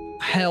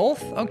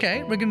 Health,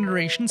 okay.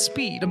 Regeneration,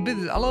 speed.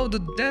 Ability, allow the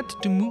dead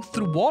to move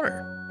through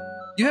water.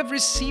 You have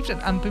received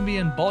an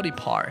amphibian body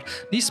part.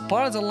 These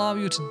parts allow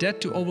you to dead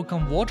to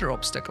overcome water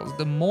obstacles.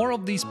 The more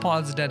of these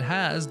parts dead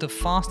has, the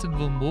faster it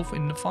will move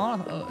in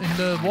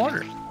the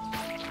water.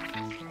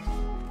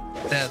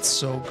 That's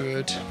so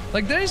good.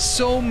 Like, there is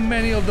so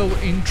many of the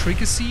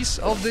intricacies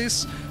of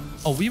this.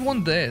 Oh, we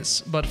want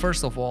this, but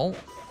first of all,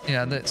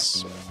 yeah,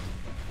 this.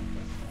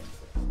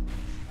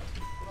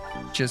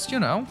 Just, you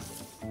know,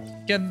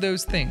 get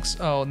those things.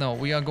 Oh no,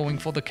 we are going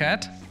for the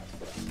cat.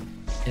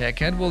 Yeah,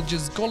 cat will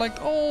just collect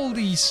all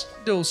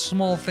those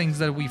small things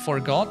that we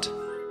forgot,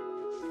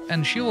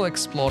 and she will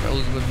explore a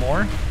little bit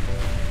more.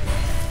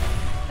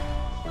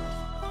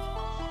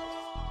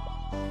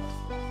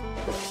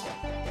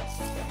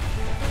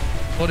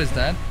 What is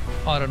that?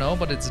 I don't know,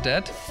 but it's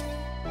dead.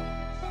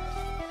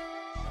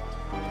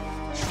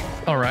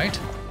 Alright.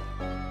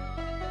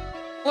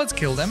 Let's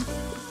kill them.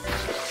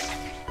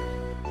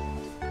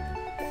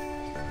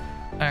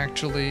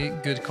 Actually,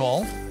 good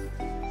call.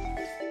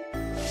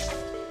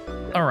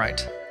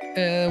 Alright.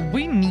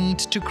 We need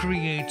to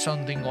create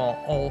something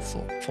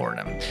also for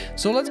them.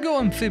 So let's go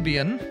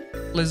amphibian,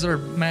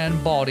 lizard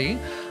man body.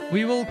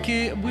 We will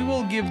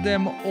give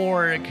them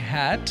orc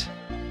hat,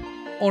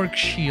 orc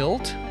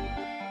shield.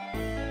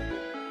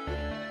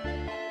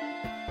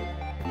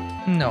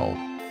 No.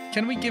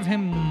 Can we give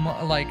him,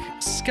 like,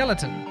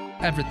 skeleton?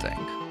 Everything.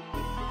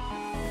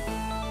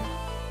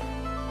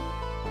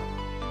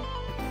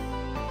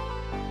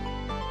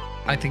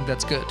 I think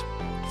that's good.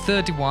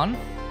 31.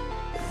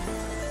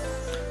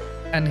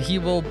 And he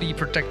will be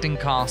protecting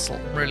castle.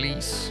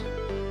 Release.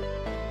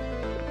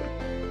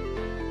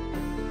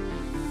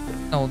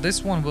 No,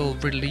 this one will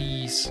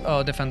release,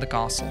 defend the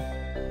castle.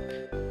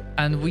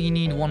 And we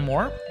need one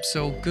more.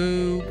 So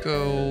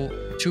go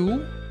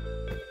 2.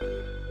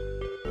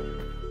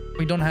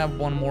 We don't have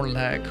one more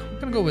leg. We're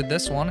gonna go with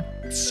this one.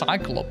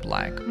 Cyclop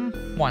leg.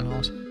 Why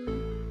not?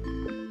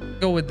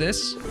 Go with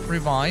this.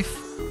 Revive.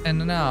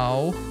 And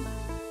now...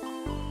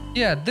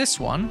 Yeah, this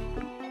one.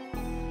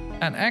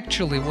 And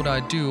actually what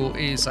I do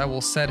is I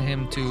will set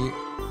him to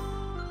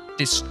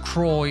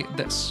destroy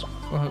this.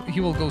 He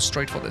will go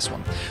straight for this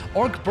one.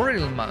 Orc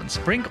burial mounds.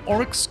 Bring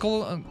orc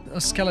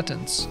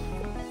skeletons.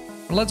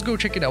 Let's go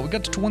check it out. We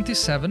got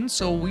 27,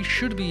 so we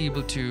should be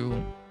able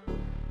to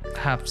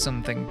have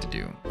something to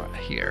do right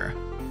here.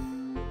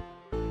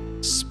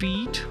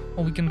 Speed,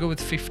 or we can go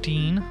with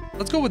 15.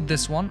 Let's go with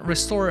this one.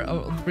 Restore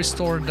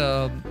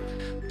the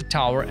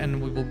tower,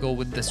 and we will go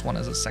with this one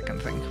as a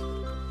second thing.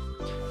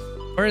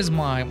 Where is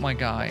my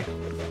guy?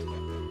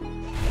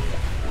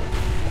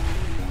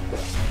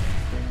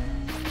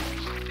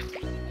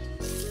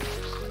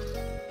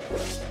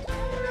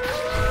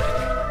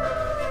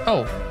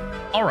 Oh,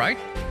 all right.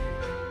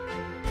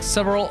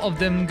 Several of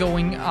them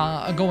going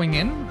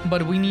in,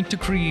 but we need to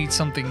create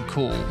something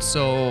cool.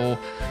 So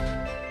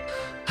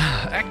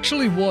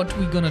actually what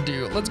we're gonna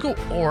do, let's go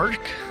orc.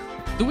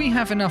 Do we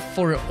have enough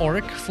for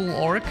orc, full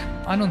orc?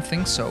 I don't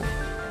think so.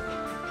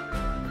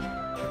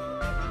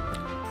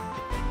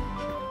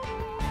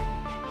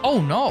 Oh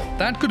no,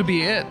 that could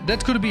be it.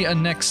 That could be a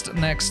next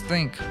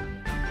thing.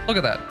 Look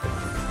at that.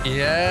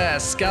 Yeah,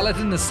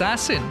 skeleton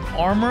assassin.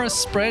 Armor,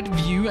 spread,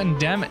 view, and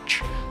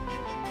damage.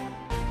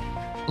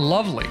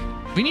 Lovely.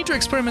 We need to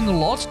experiment a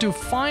lot to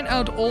find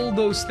out all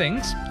those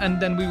things, and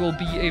then we will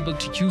be able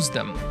to use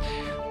them.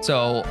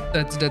 So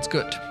that's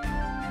good.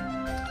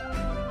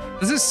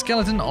 This is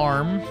skeleton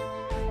arm.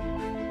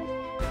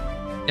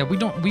 Yeah,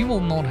 we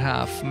will not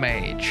have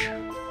mage.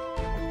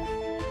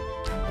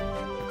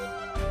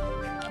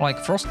 Like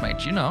frost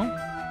mage, you know.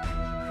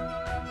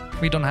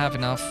 We don't have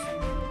enough.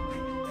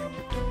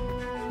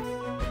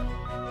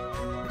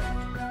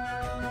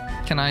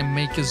 Can I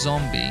make a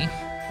zombie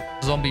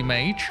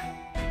mage?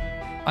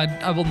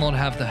 I will not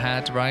have the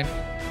hat, right?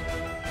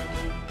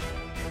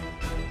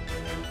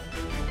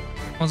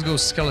 Let's go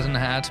skeleton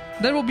hat.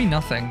 There will be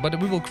nothing, but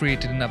we will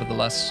create it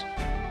nevertheless.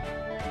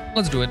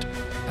 Let's do it.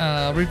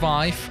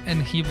 Revive,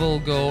 and he will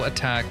go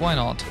attack. Why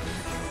not?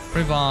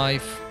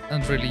 Revive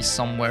and release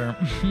somewhere.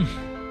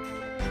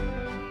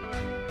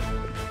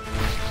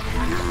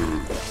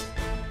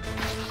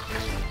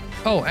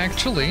 Oh,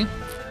 actually,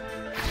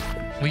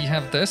 we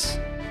have this.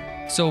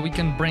 So we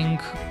can bring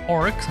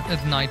Orc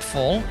at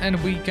nightfall,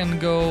 and we can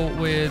go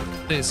with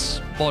this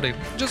body.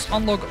 Just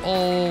unlock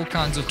all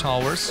kinds of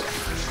towers.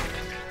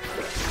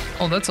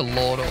 Oh, that's a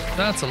lot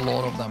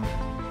of them.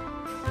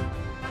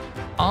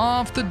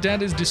 After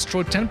that is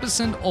destroyed,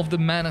 10% of the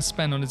mana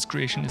spent on its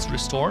creation is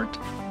restored.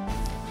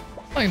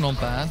 Like, not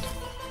bad.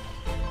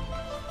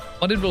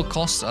 But it will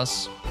cost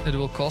us. It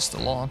will cost a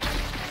lot.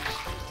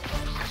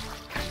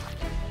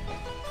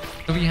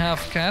 Do we have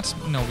cats?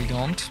 No, we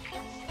don't.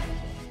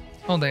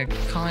 Oh, they're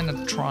kind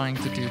of trying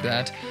to do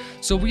that.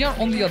 So we are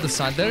on the other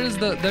side. There is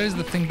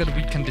the thing that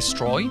we can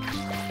destroy.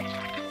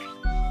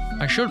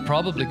 I should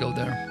probably go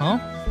there, huh?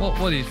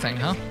 What do you think,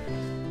 huh?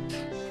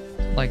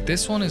 Like,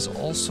 this one is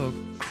also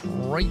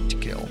great to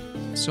kill.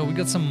 So we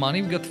got some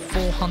money. We got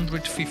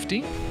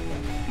 450.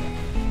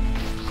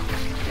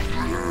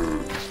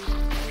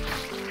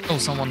 Oh,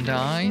 someone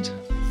died.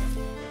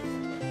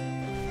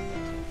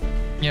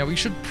 Yeah, we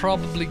should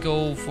probably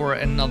go for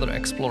another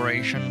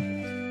exploration.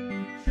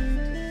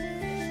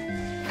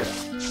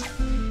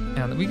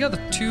 And we got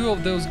 2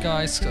 of those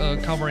guys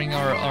covering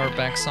our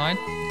backside.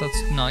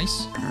 That's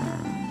nice.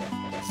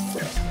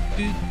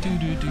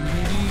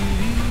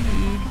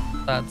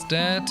 That's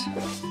that.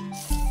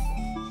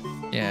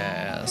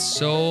 Yeah,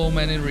 so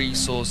many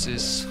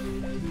resources.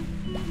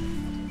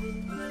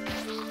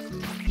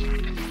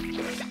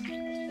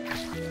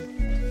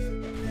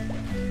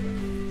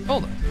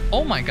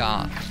 Oh my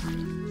god.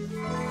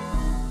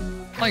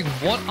 Like,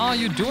 what are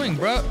you doing,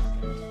 bro?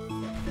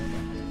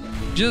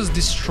 Just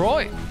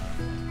destroy.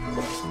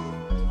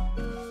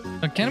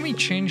 Can we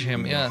change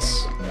him?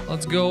 Yes.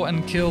 Let's go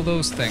and kill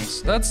those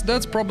things.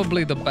 That's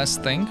probably the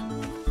best thing.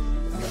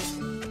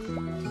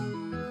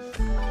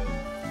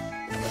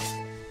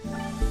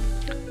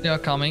 They are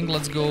coming.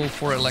 Let's go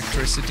for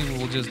electricity. We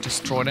will just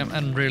destroy them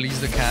and release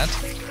the cat.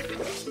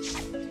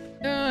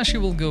 Yeah, she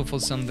will go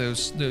for some of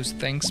those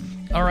things.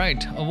 All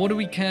right. What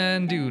we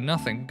can do?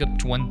 Nothing. Got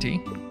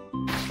 20.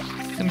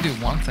 Can do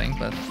one thing,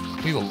 but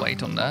we will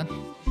wait on that.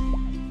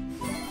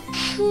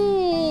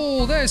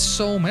 Ooh, there's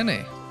so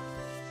many.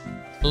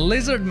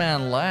 Lizard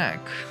man lag.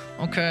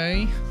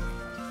 Okay.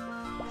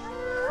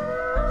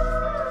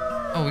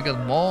 Oh, we got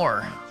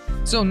more.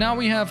 So now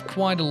we have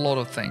quite a lot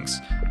of things.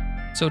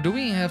 So do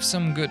we have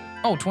some good...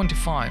 Oh,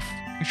 25.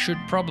 We should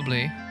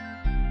probably...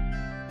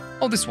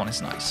 Oh, this one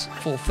is nice.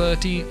 Full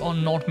 30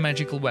 on not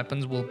magical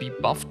weapons will be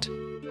buffed.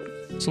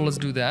 So let's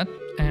do that.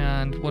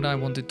 And what I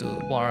wanted to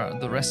were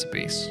the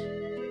recipes.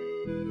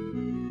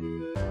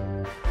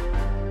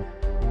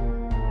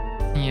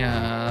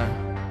 Yeah.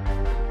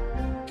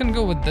 Can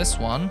go with this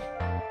one.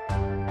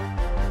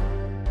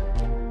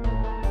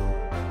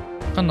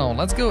 Oh no,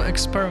 let's go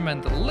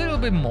experiment a little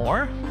bit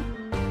more.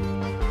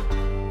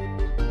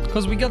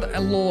 Because we got a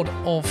lot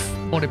of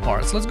body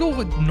parts. Let's go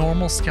with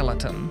normal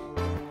skeleton.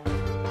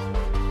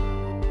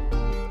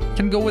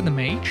 Can go with the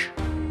mage.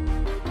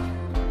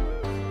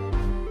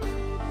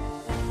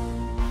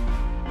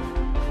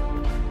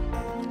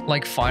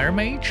 Like fire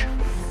mage.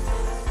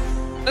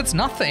 That's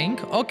nothing.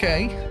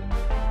 Okay.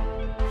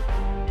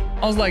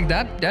 I was like,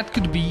 that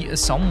could be a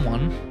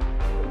someone.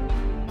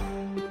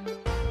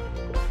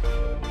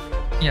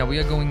 Yeah, we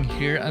are going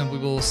here and we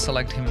will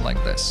select him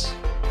like this.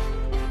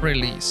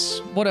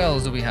 Release. What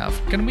else do we have?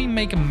 Can we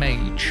make a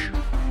mage?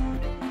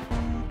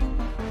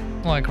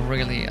 Like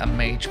really a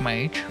mage.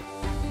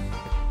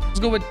 Let's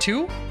go with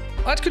 2.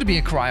 That could be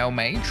a cryo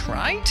mage,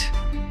 right?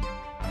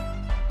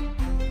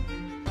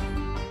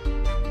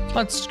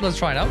 Let's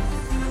try it out.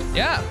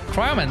 Yeah,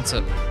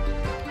 cryomancer.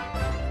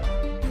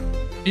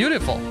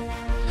 Beautiful.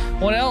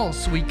 What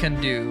else we can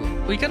do?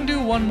 We can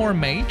do one more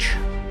mage.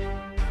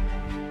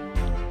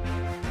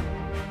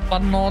 But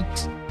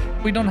not...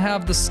 We don't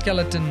have the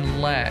skeleton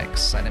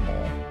legs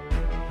anymore.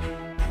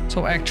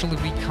 So actually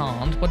we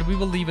can't, but we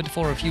will leave it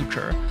for a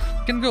future.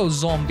 We can go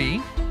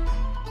zombie.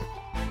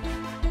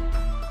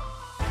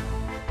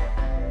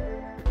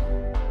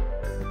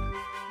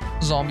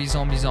 zombie,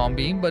 zombie,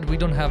 zombie, but we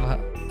don't have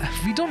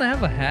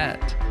a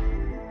hat.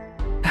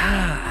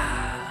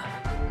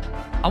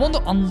 I want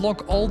to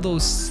unlock all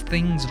those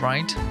things,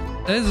 right?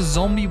 There's a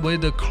zombie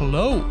with a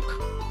cloak.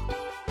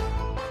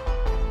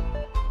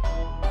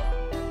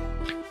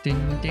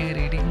 Ding, ding,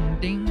 ding,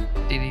 ding,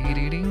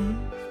 ding,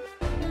 ding.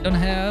 Don't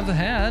have a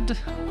hat.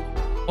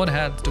 What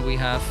hat do we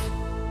have?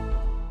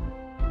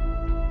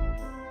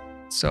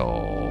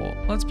 So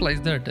let's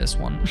place there this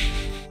one.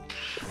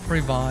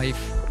 Revive.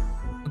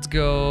 Let's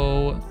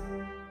go.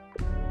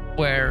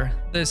 Where?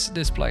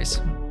 This place.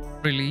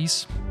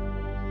 Release.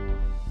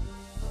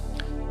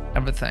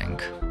 Everything.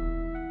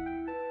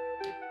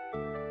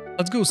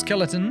 Let's go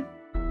skeleton.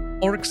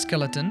 Orc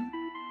skeleton.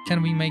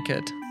 Can we make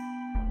it?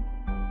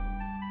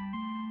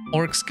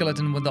 Orc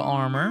skeleton with the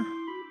armor.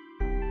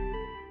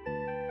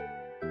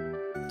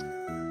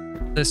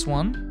 This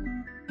one.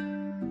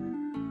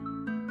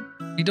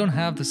 We don't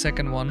have the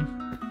second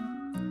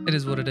one. It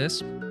is what it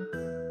is.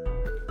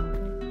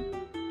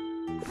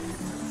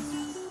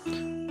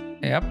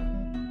 Yep.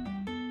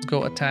 Let's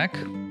go attack.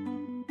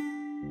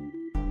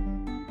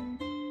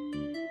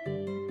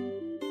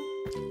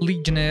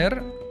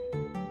 Legionnaire.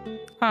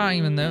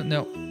 Even though,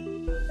 no.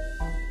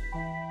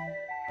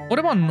 What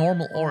about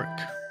normal orc?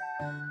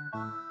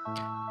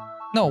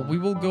 No, we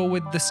will go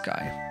with this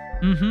guy.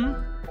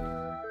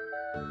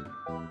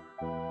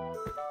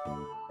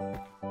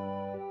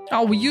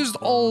 Oh, we used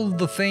all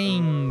the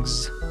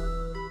things.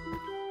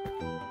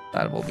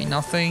 That will be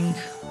nothing.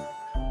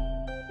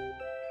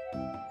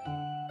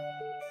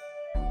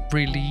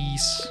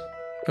 Release.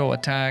 Go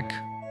attack.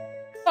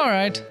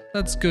 Alright,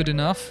 that's good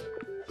enough.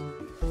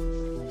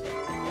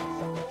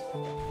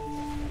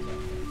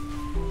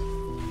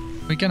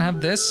 We can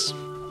have this.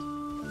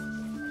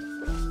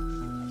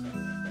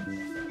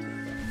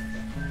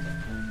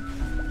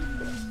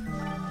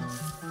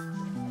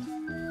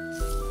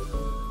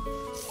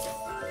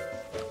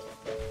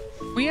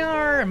 We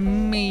are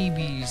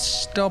maybe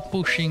stop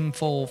pushing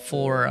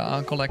for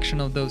a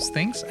collection of those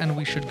things, and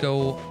we should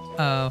go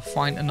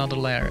find another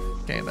lair.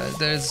 Okay,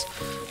 there's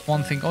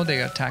one thing. Oh,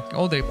 they attack.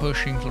 Oh, they're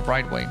pushing the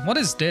right way. What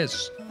is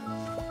this?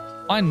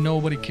 Why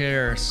nobody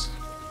cares?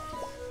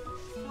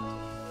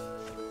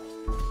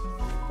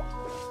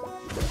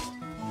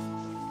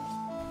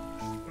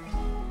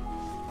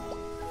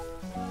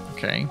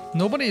 Okay,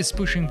 nobody is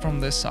pushing from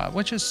this side,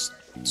 which is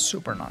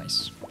super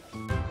nice.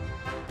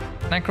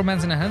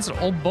 Necromancer enhancer.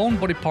 All bone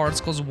body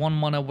parts cost 1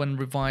 mana when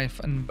revived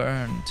and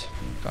burned.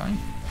 Okay.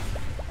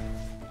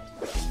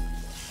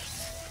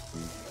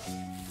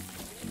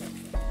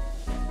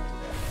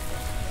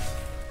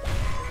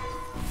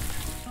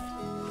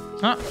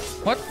 Huh?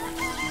 What?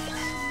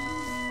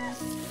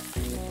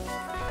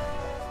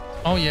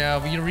 Oh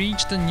yeah, we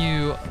reached a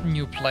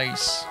new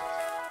place.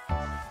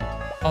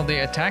 Are they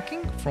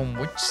attacking? From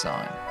which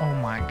side? Oh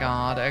my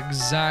god,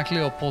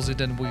 exactly opposite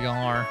than we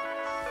are.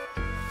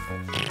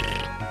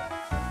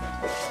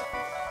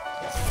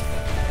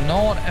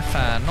 Not a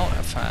fan, not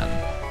a fan.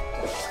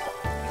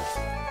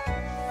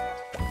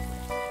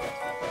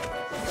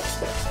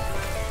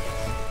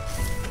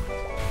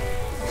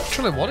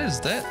 Actually, what is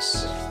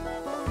this?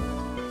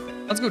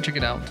 Let's go check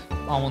it out.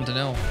 I want to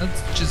know.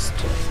 That's just...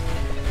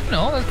 You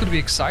know, that could be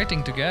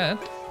exciting to get.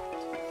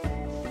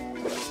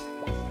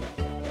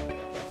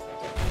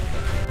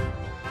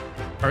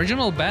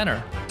 Original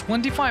banner.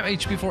 25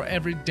 HP for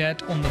every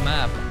dead on the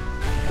map.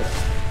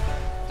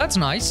 That's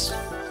nice.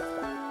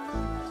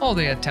 Oh,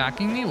 they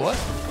attacking me? What?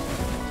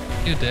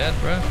 You dead,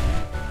 bro.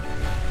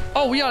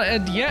 Oh, we are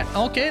at the edge.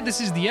 Okay, this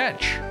is the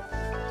edge.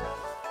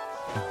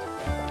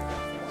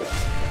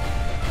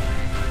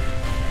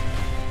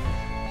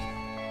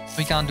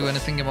 We can't do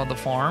anything about the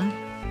farm.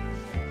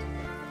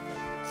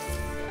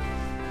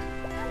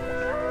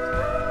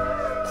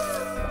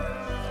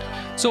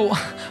 So,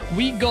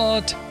 we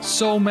got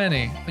so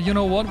many. You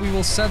know what? We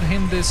will set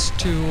him this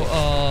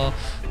to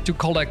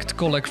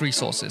collect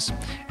resources,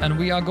 and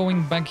we are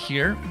going back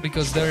here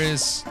because there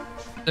is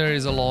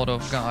a lot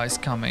of guys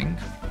coming.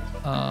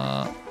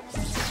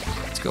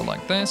 Let's go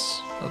like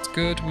this. That's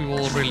good. We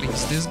will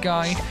release this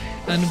guy,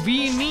 and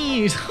we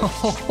need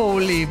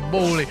holy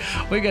moly,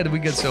 we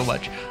get so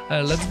much.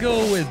 Let's go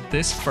with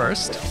this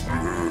first.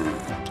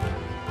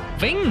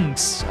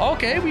 Wings.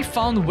 Okay, we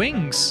found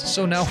wings,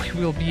 so now we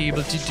will be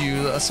able to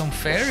do some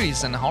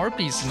fairies and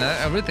harpies and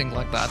everything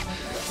like that.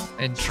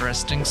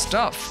 Interesting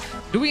stuff.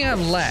 Do we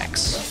have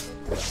legs?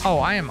 Oh,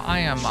 I am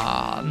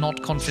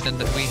not confident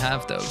that we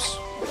have those.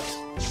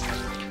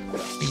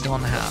 We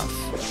don't have.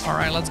 All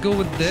right, let's go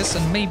with this,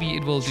 and maybe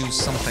it will do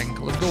something.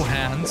 Let's go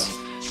hands,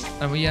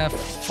 and we have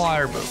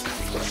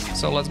firebook.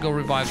 So let's go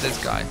revive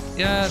this guy.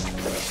 Yeah,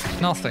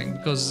 nothing,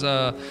 because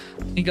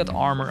he got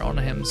armor on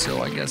him,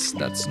 so I guess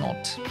that's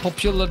not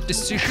popular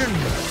decision.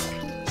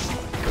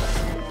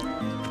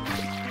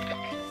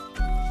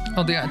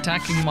 Oh, they're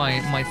attacking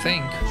my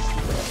thing.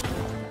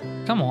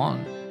 Come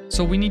on.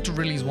 So we need to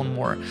release one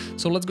more.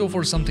 So let's go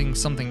for something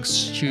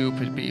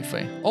stupid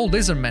beefy. Oh,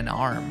 lizardman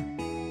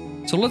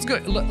arm. So let's go.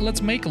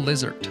 Let's make a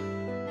lizard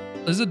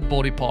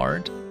body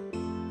part.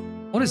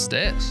 What is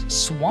this?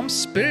 Swamp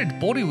spirit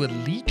body with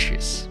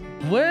leeches.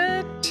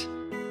 What?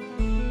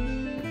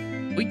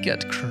 We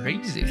get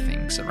crazy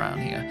things around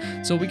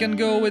here. So we can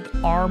go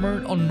with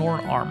armored or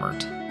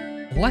non-armored.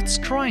 Let's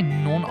try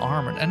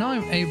non-armored, and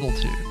I'm able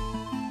to.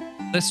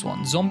 This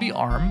one, zombie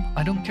arm.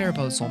 I don't care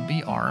about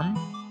zombie arm.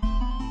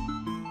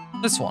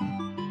 This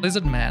one,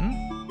 lizard man.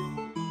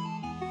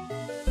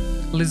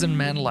 Lizard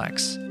man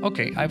legs.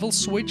 Okay, I will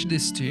switch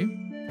this to,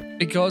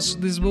 because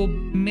this will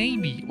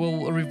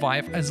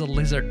revive as a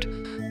lizard,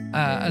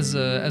 as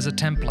a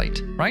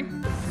template, right?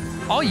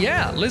 Oh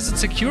yeah, lizard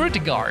security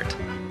guard.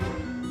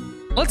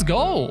 Let's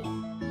go!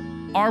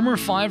 Armor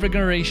 5,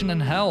 regeneration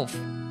and health.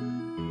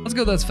 Let's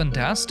go, that's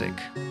fantastic.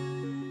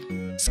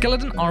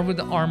 Skeleton arm with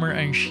armor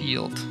and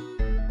shield.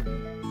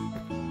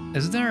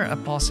 Is there a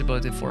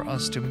possibility for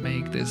us to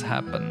make this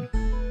happen?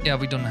 Yeah,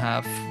 we don't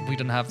have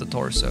the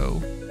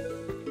torso.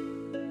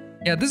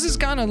 Yeah, this is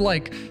kind of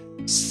like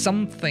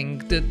something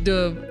that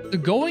the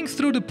going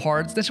through the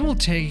parts that will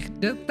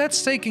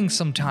that's taking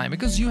some time,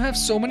 because you have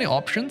so many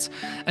options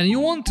and you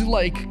want to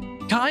like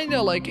kind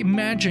of like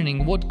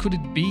imagining what could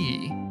it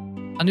be,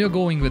 and you're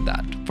going with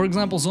that. For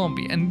example,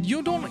 zombie, and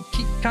you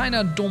kind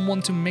of don't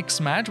want to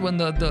mix match when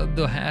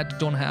the head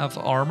don't have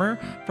armor.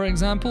 For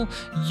example,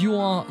 you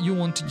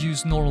want to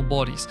use normal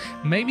bodies.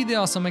 Maybe there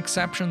are some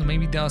exceptions,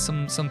 maybe there are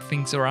some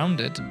things around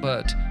it,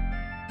 but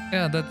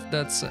yeah,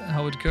 that's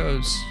how it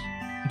goes.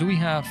 Do we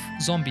have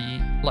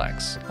zombie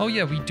legs? Oh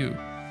yeah, we do.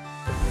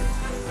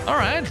 All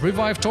right,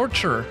 revive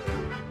torture.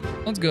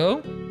 Let's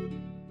go.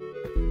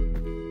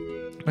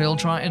 We'll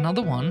try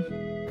another one.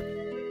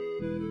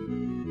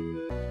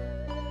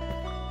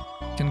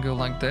 Can go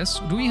like this.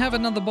 Do we have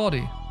another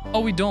body?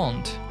 Oh, we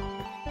don't.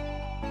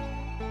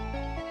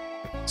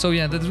 So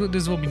yeah,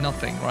 this will be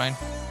nothing, right?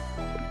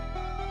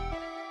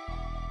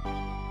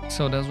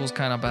 So that was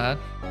kind of bad.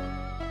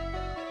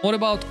 What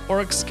about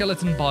orc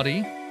skeleton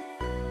body?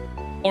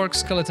 Orc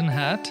skeleton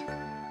head.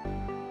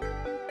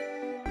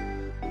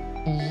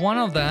 One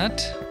of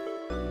that.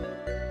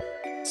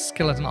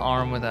 Skeleton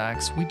arm with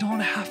axe. We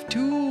don't have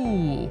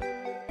two.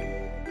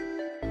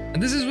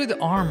 And this is with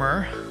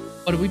armor,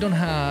 but we don't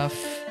have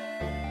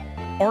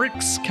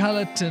orc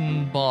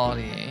skeleton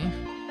body.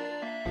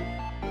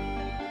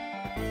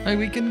 And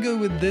we can go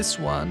with this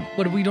one,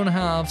 but we don't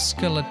have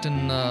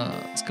skeleton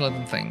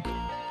thing.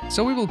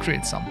 So we will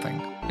create something.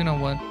 You know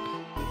what?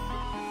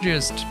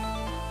 Just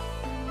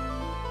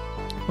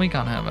we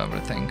can't have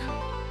everything.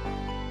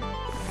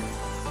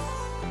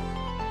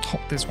 Oh,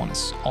 this one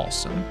is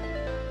awesome.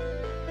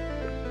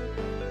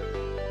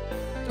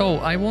 Oh,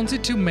 I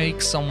wanted to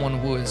make someone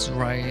who is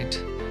right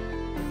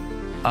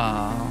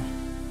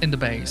in the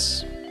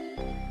base.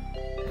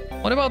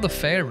 What about the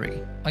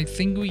fairy? I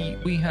think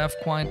we have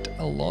quite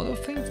a lot of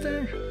things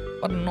there,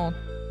 but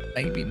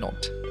maybe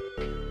not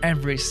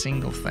every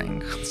single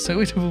thing. So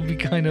it will be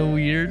kind of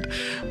weird,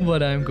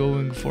 but I'm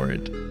going for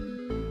it.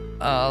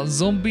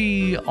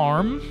 Zombie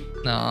arm?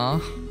 Nah.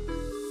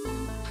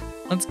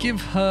 Let's give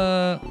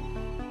her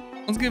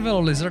a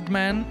lizard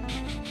man.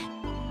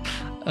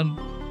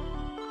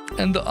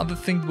 And the other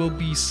thing will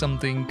be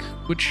something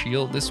with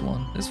shield. This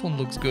one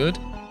looks good.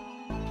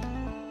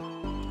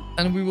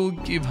 And we will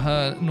give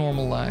her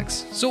normal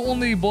legs. So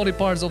only body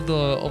parts of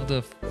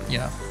the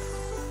yeah.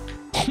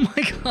 Oh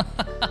my god.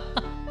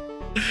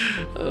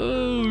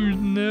 Oh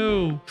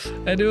no.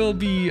 And it will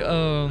be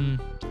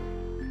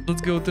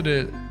let's go to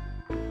the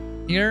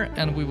here,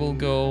 and we will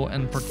go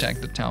and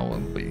protect the tower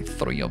with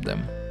 3 of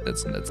them.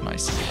 That's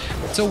nice.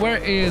 So where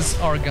is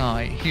our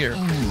guy? Here.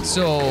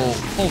 So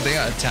oh, they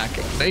are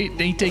attacking.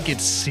 They take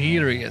it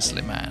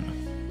seriously, man.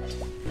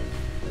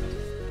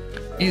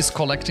 He's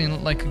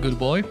collecting like a good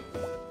boy.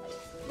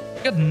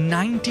 We got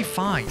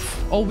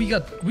 95. Oh, we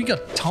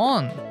got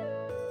ton.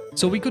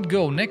 So we could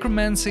go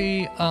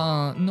necromancy.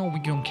 No, we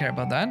don't care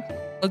about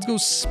that. Let's go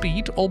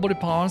speed. All body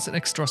parts and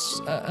extra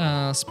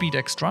speed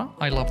extra.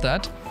 I love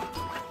that.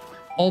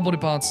 All body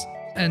parts.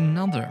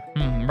 Another.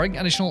 Bring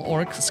additional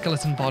orc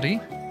skeleton body.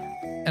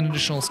 An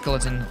additional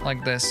skeleton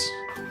like this.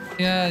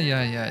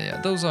 Yeah.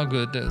 Those are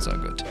good. Those are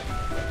good.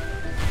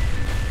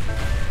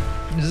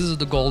 This is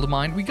the gold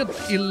mine. We got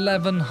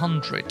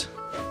 1100.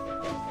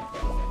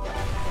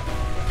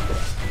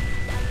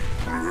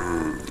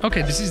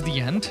 Okay, this is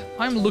the end.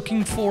 I'm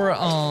looking for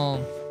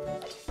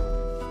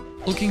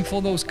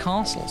those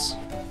castles.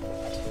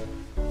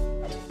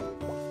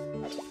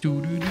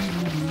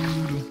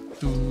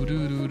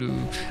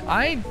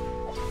 I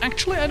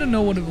don't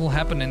know what will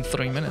happen in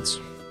 3 minutes.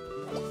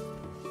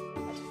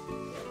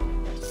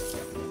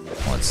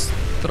 Let's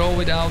throw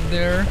it out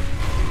there.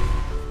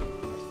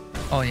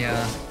 Oh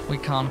yeah, we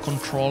can't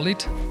control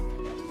it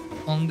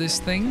on this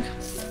thing.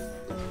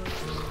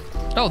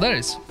 Oh, there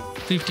is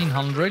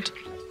 1500.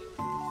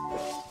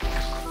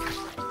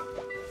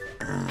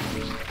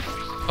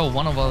 Oh,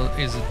 one of us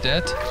is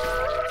dead.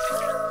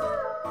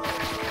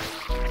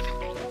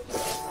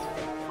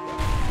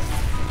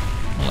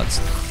 Let's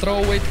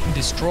throw it,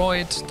 destroy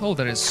it. Oh,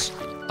 there is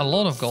a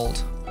lot of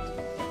gold.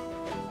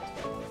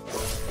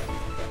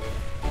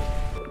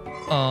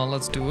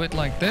 Let's do it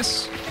like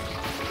this.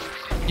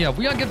 Yeah,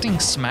 we are getting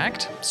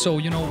smacked. So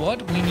you know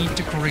what? We need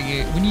to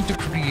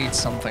create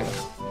something.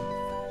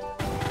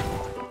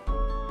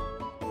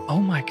 Oh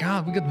my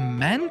god, we got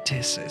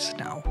mantises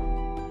now.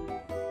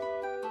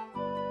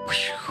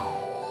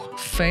 Whew.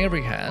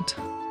 Fairy head.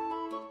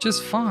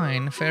 Just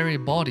fine, fairy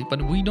body,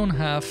 but we don't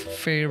have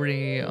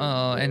fairy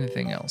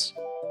anything else.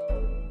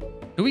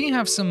 Do we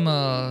have some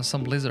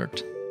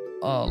lizard?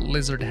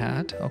 Lizard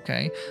hat,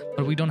 okay.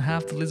 But we don't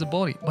have the lizard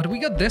body. But we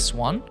got this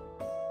one.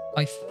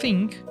 I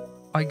think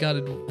I got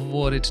it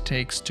what it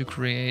takes to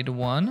create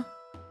one.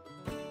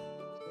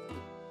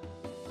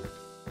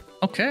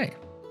 Okay.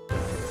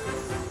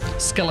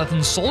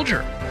 Skeleton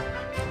soldier.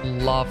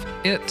 Love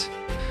it.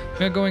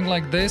 We're going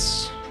like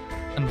this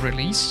and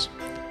release.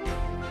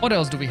 What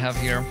else do we have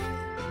here?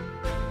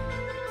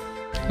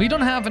 We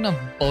don't have enough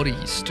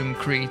bodies to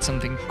create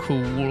something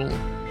cool.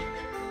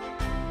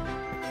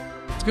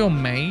 Let's go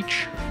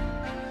mage.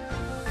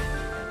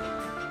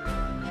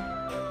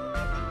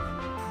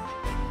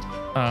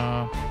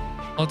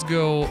 Let's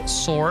go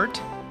sword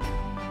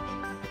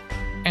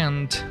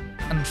and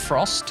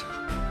frost.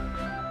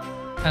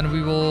 And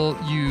we will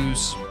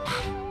use...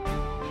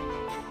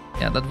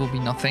 yeah, that will be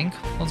nothing.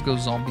 Let's go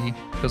zombie,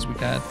 because we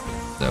got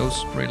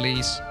those.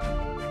 Release.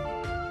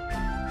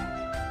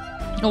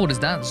 Oh, what is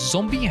that?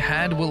 Zombie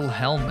head with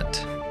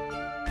helmet.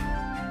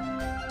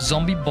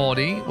 Zombie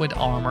body with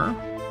armor.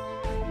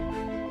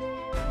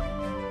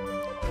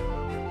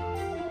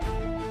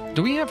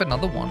 Do we have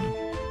another one?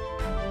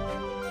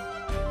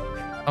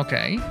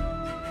 Okay.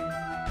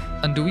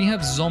 And do we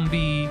have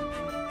zombie...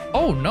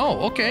 oh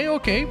no,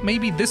 okay.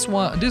 Maybe this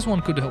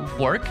one could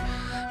work.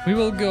 We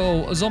will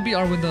go a zombie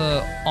arm with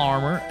the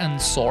armor and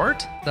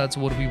sword. That's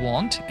what we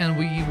want. And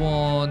we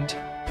want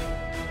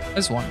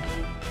this one.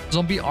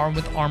 Zombie arm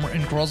with armor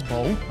and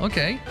crossbow.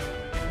 Okay.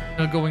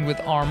 We're going with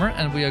armor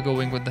and we are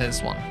going with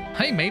this one.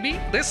 Hey, maybe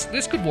this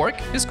could work.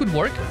 This could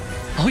work.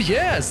 Oh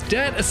yes,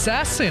 dead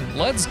assassin.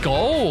 Let's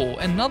go.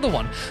 Another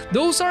one.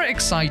 Those are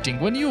exciting.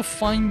 When you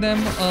find them,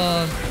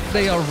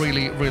 they are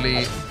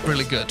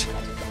really good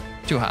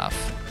to have.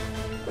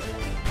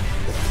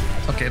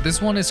 Okay,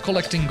 this one is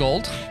collecting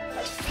gold.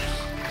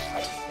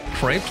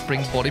 Crypt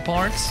brings body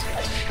parts.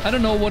 I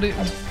don't know what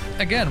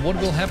what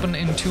will happen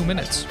in 2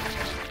 minutes.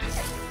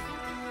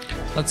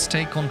 Let's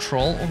take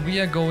control. We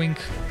are going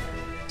to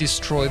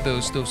destroy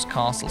those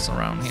castles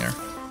around here.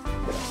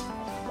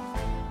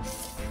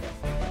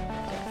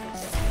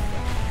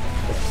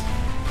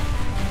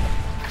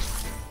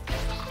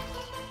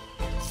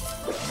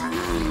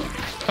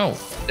 Oh,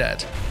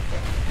 dead.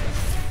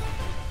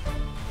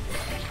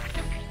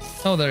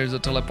 Oh, there is a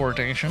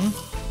teleportation.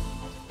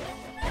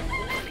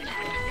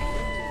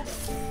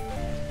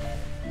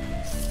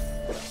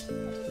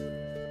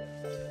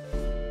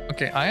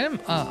 Okay, I am...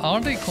 are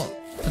they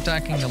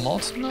attacking a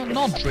lot? No,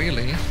 not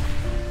really.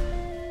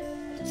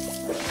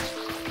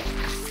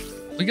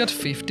 We got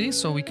 50,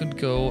 so we could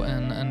go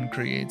and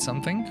create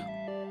something.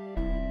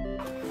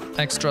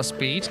 Extra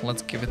speed,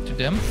 let's give it to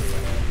them.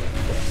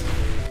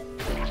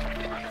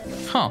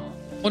 Huh,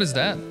 what is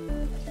that?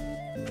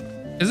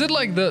 Is it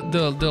like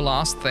the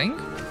last thing?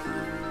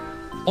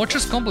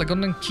 Watchers complex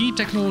on the key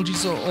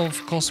technologies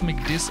of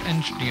cosmic disc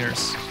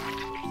engineers.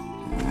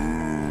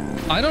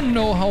 I don't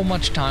know how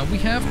much time we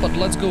have, but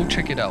let's go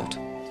check it out.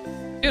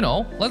 You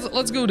know,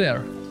 let's go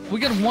there. We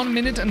get 1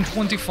 minute and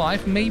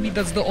 25. Maybe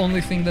that's the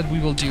only thing that we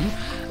will do.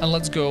 And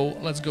let's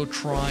go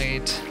try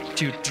it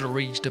to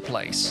reach the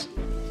place.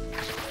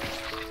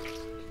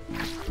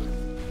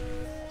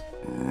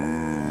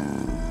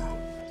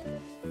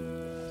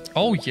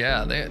 Oh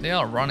yeah, they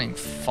are running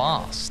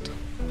fast.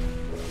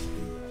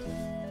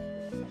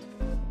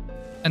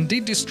 And they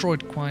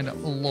destroyed quite a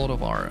lot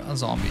of our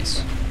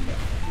zombies.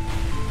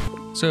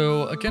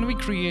 So can we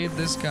create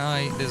this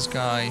guy?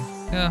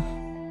 Yeah.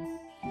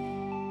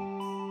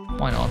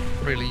 Why not?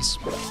 Release.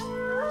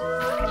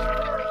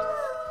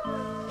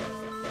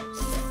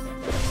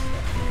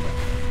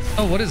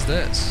 Oh, what is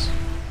this?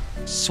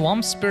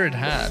 Swamp Spirit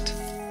Hat.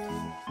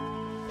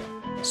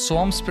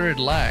 Swamp Spirit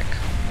Leg.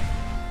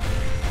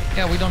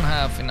 Yeah, we don't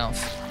have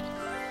enough.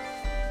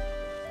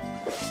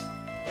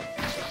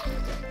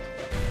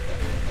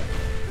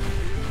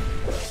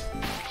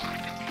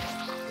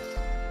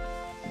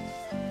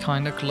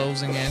 Kinda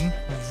closing in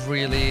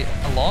really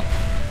a lot.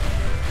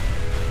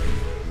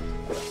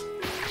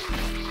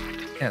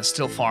 Yeah,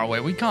 still far away.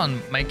 We can't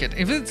make it.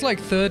 If it's like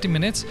 30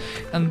 minutes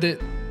and the...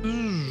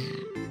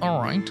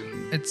 Alright.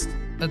 It's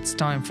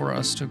time for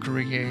us to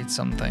create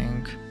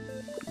something.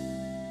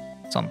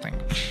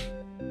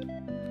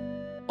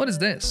 What is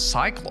this?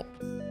 Cyclops.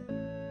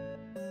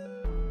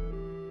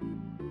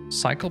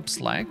 Cyclops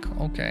leg?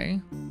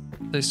 Okay.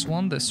 This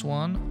one.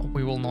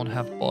 We will not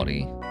have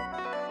body.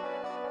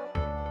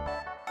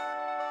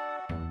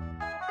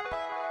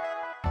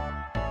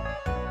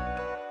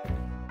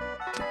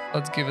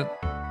 Let's give it...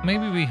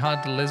 Maybe we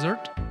had the lizard.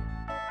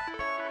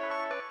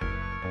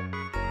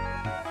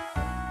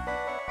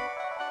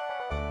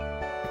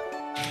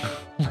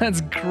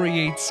 Let's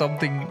create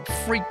something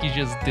freakish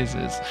as this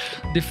is.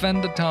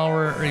 Defend the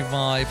tower,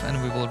 revive,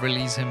 and we will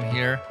release him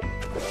here. Oh,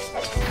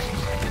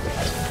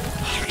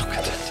 look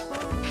at that.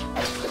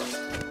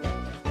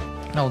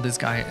 No, this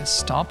guy is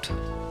stopped.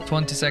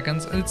 20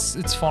 seconds.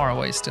 It's far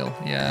away still.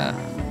 Yeah.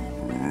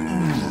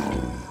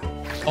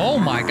 Oh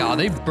my god,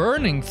 they're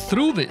burning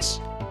through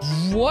this.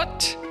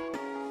 What?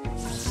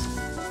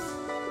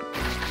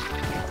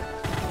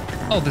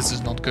 Oh, this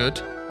is not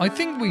good. I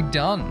think we're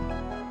done.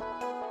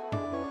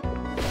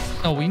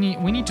 Oh, we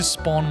need to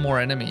spawn more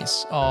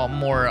enemies.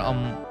 More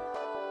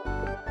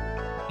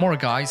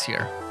guys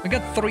here. We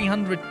got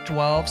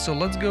 312, so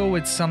let's go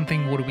with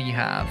something what we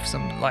have.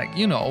 Some, like,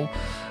 you know,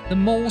 the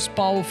most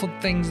powerful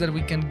things that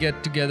we can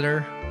get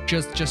together.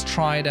 Just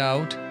try it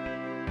out.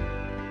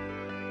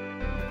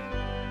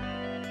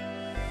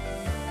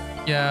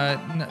 Yeah,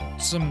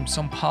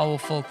 some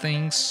powerful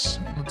things.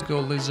 Let's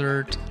go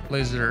lizard.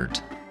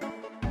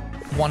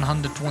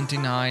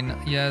 129,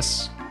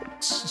 yes.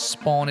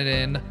 Spawn it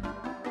in.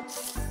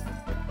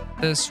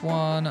 This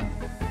one.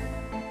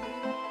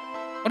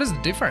 What is the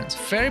difference?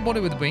 Fairy body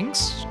with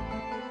wings?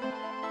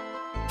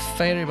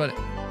 Fairy body.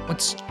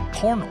 What's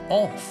torn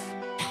off?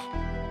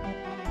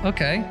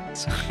 Okay,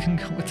 so I can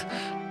go with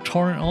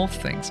torn off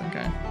things.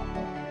 Okay.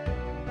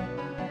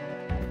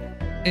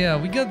 Yeah,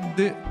 we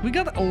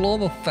got a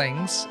lot of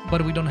things,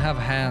 but we don't have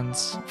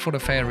hands for the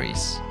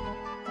fairies.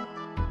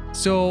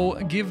 So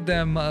give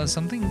them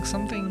something,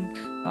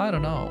 I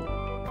don't know.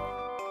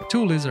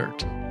 2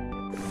 lizard.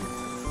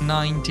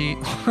 90.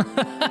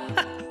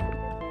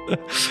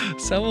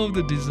 Some of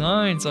the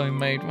designs I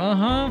made,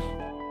 I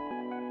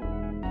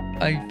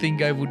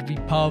think I would be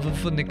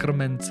powerful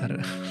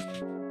necromancer.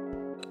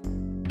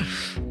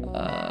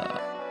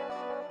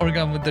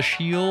 Organ with the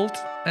shield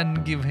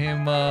and give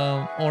him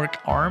orc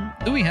arm.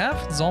 Do we have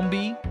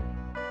zombie?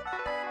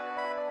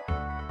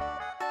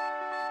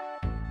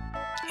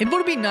 It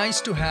would be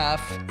nice to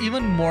have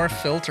even more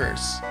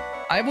filters.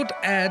 I would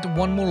add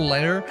one more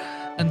layer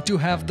and to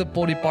have the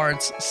body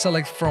parts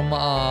select from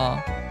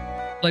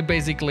like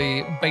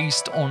basically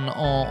based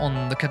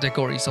on the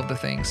categories of the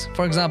things.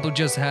 For example,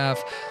 just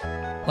have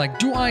like,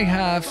 do I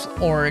have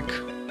orc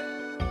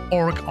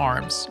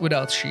arms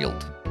without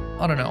shield?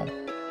 I don't know.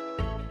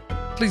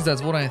 At least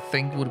that's what I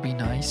think would be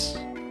nice.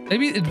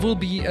 Maybe it will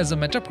be as a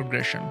meta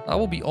progression. That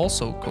will be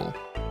also cool.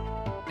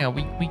 Yeah,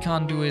 we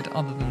can't do it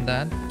other than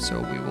that,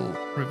 so we will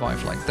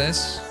revive like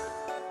this.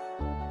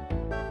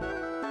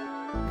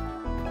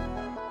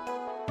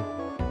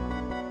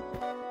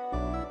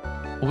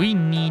 We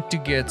need to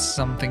get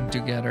something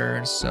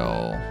together,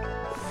 so...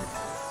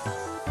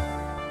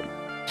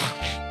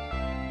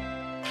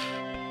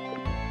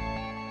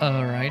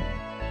 Alright.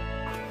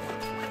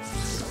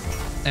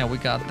 Yeah, we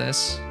got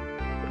this.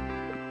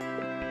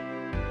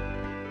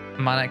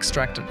 Mana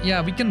extracted.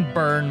 Yeah, we can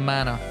burn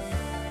mana.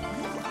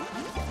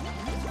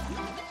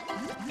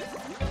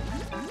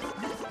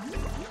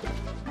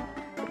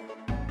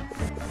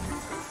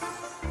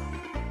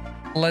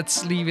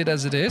 Let's leave it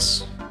as it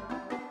is.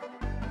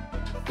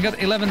 We got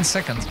 11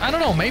 seconds. I don't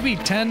know, maybe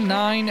 10,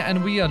 9,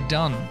 and we are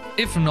done.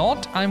 If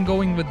not, I'm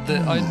going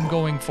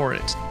for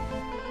it.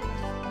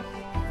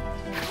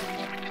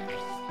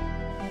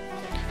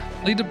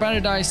 Lead the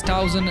paradise,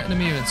 1,000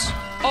 enemy units.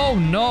 Oh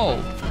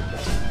no!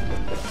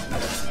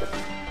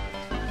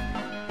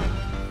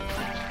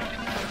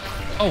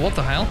 Oh, what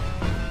the hell?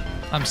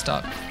 I'm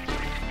stuck.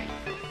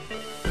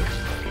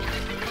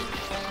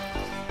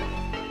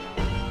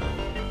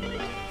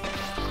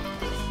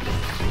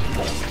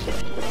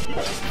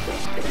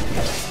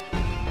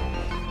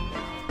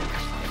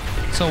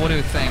 So what do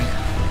you think?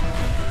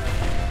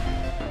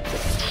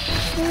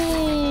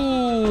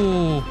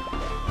 Ooh.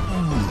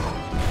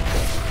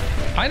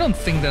 I don't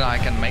think that I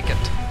can make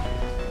it.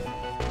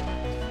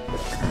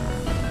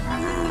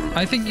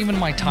 I think even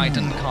my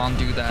Titan can't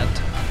do that.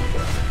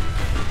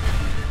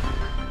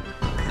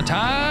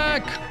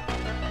 Attack!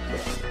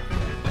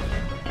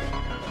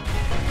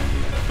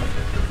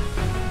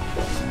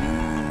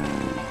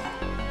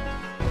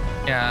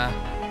 Yeah.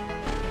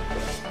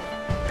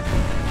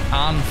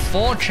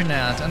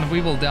 Unfortunate, and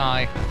we will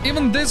die.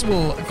 Even this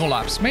will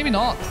collapse. Maybe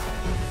not.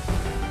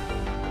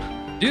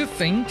 Do you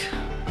think?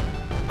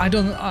 I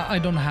don't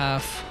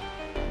have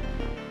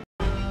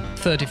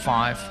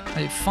 35.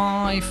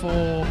 5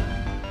 or...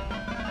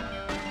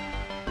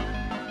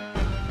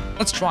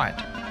 Let's try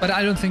it. But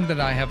I don't think that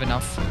I have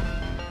enough.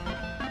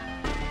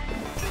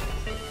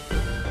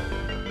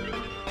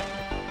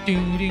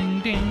 Ding ding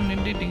ding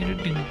ding ding ding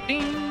ding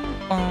ding.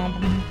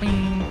 Bum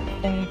bing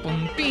bum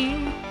bum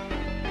bing.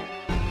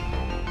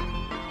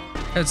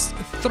 It's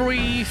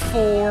 3,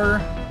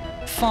 4,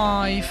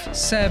 5,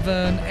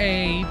 7,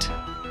 8,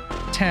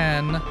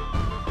 10,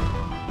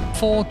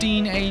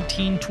 14,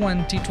 18,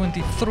 20,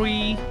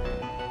 23,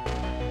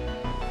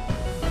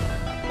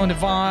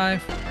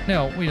 25.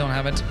 No, we don't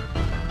have it.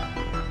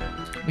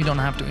 We don't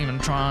have to even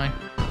try.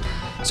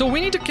 So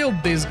we need to kill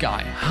this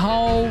guy.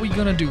 How are we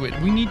gonna do it?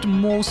 We need the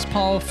most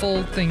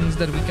powerful things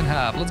that we can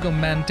have. Let's go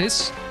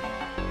Mantis.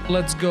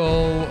 Let's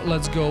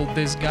go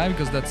this guy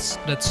because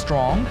that's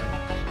strong.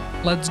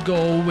 Let's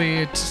go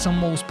with some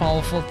most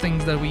powerful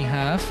things that we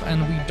have,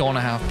 and we don't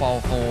have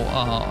powerful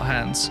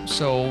hands.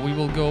 So we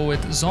will go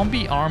with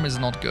zombie arm is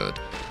not good.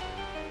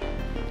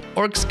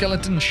 Orc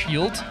skeleton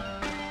shield,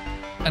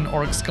 and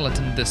orc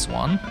skeleton this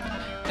one,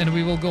 and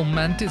we will go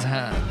mantis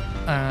hand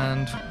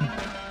and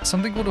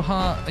something would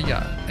have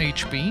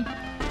HP.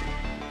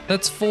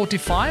 That's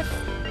 45.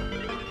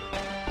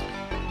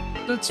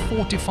 That's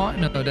 45.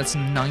 No, that's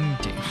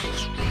 90.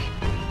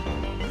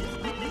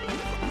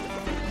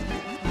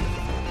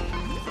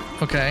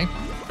 Okay.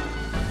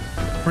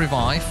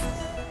 Revive,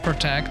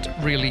 protect,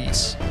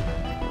 release.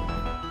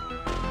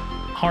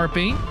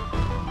 Harpy.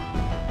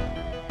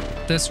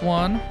 This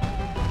one.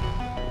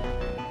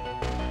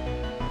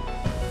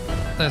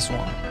 This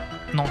one.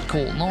 Not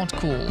cool, not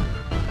cool.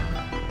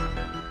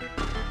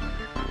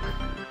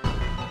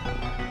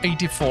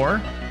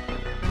 84.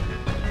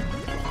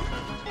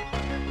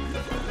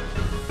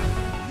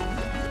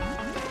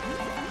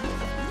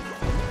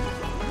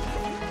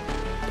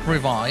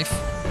 Revive.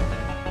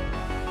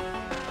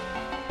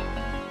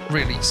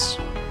 Release.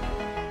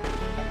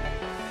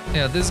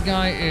 Yeah, this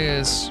guy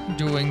is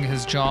doing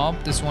his job.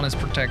 This one is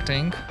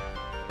protecting.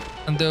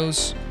 And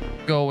those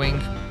going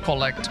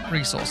collect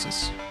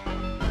resources.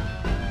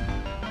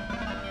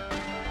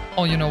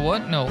 Oh, you know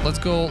what? No, let's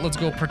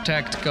go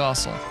protect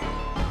castle.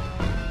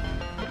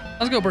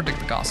 Let's go protect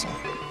the castle.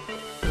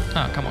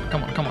 Ah, come on.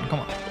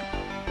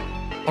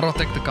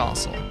 Protect the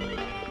castle.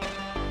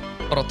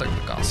 Protect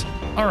the castle.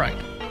 Alright.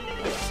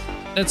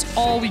 That's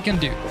all we can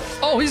do.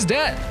 Oh, he's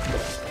dead.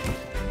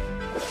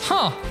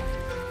 Huh.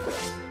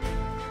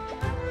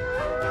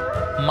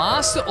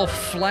 Master of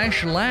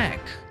Flesh Leg.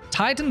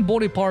 Titan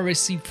body part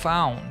received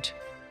found.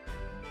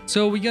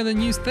 So we got a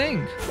new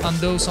thing. And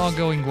those are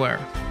going where?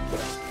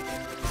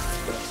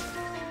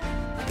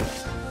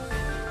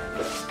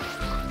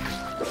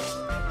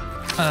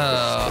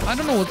 I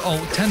don't know what.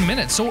 Oh, 10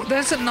 minutes. So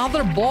there's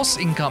another boss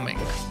incoming.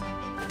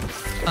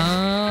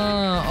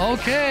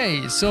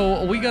 Okay.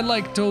 So we got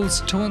like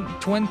those 10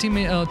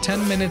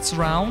 minutes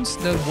rounds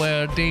that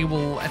where they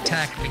will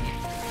attack me.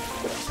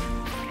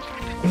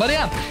 But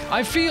yeah,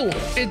 I feel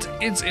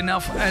it's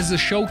enough as a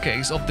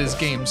showcase of this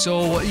game.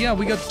 So yeah,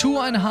 we got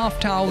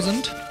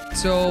 2,500.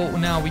 So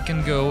now we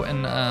can go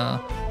and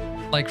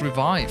like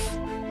revive.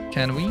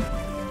 Can we?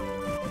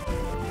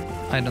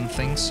 I don't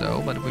think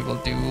so, but we will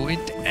do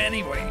it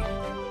anyway.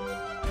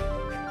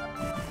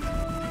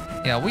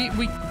 Yeah,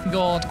 we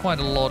got quite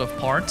a lot of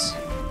parts.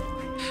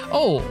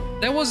 Oh,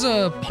 there was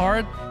a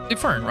part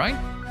different, right?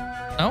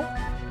 No?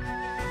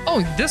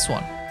 Oh, this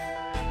one.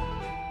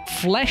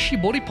 Fleshy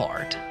body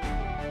part.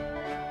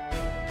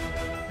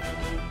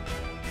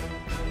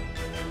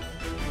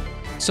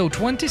 So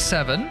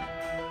 27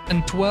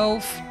 and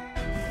 12.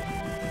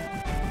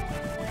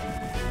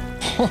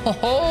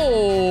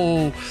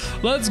 Oh,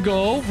 let's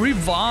go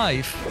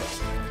revive.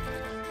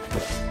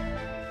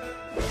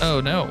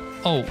 Oh no.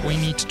 Oh, we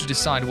need to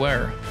decide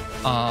where.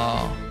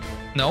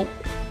 No.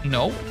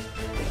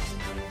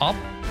 Up.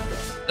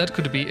 That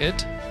could be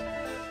it.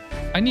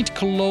 I need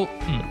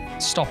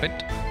stop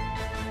it.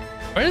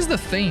 Where is the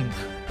thing?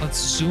 Let's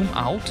zoom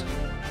out.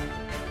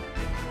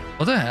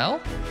 What the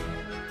hell?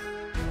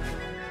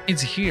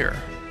 It's here.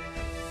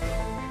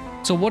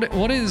 So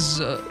what is?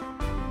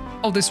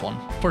 Oh, this one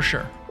for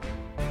sure.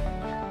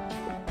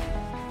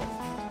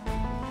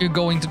 You're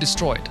going to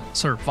destroy it.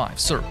 Survive.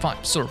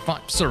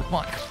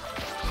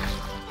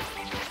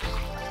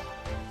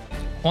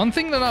 One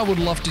thing that I would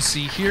love to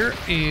see here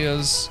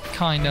is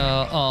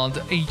kinda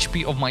the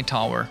HP of my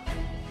tower.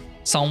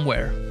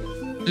 Somewhere.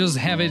 Just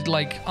have it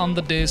like on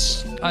the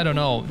disc, I don't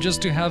know, just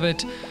to have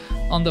it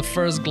on the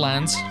first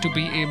glance to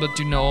be able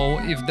to know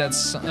if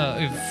that's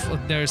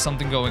if there is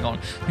something going on.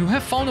 You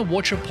have found a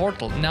Watcher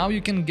portal. Now you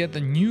can get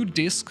a new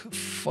disc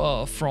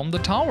from the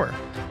tower.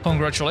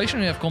 Congratulations,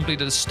 you have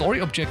completed a story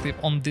objective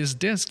on this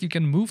disc. You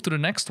can move to the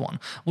next one.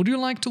 Would you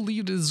like to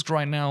leave this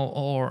right now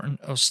or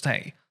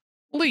stay?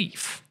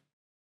 Leave.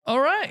 All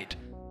right.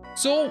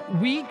 So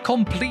we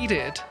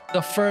completed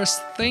the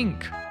first thing.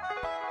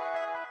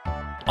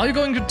 Are you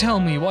going to tell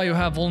me why you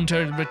have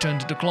voluntarily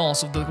returned to the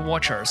claws of the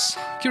Watchers?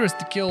 Curious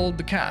to kill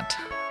the cat.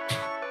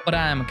 But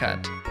I am a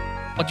cat.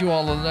 But you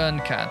are a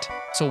learned cat.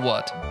 So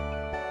what?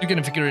 You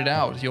can figure it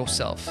out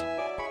yourself.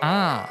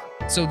 Ah,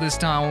 so this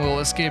time we'll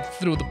escape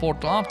through the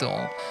portal after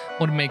all.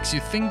 What makes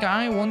you think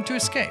I want to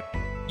escape?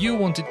 You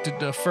wanted to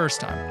the first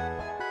time.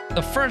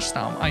 The first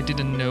time I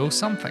didn't know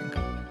something.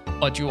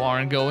 But you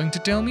aren't going to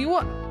tell me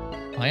what?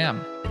 I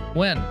am.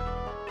 When?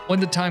 When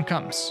the time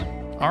comes.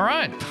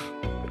 Alright.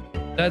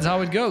 That's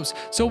how it goes.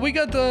 So we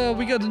got the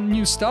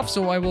new stuff,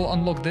 so I will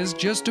unlock this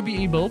just to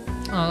be able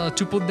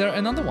to put there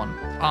another one.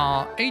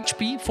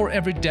 HP for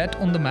every death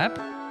on the map.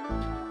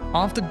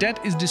 After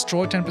death is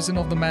destroyed, 10%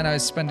 of the mana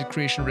is spent in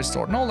creation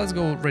restored. No, let's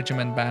go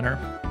regiment banner.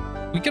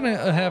 We can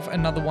have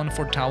another one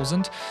for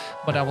 1,000,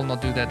 but I will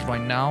not do that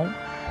right now.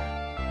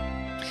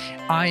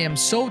 I am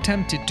so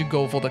tempted to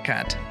go for the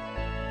cat.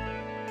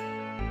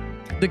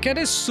 The cat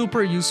is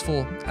super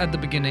useful at the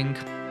beginning.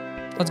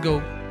 let's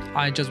go.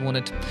 I just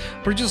want to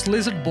produce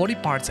lizard body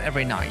parts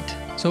every night.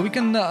 So we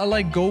can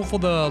like go for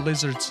the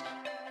lizards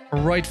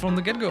right from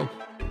the get-go.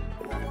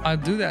 I'll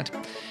do that.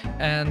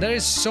 And there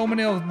is so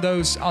many of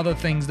those other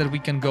things that we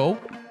can go.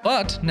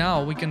 But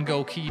now we can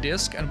go key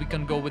disk and we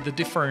can go with a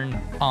different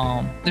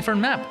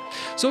map.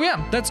 So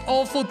yeah, that's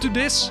all for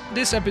this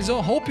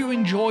episode. Hope you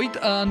enjoyed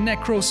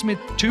Necro Smith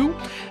 2.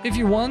 If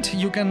you want,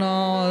 you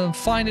can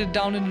find it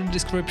down in the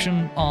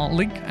description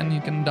link, and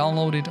you can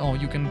download it or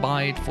you can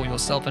buy it for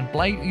yourself and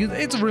play.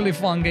 It's a really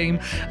fun game,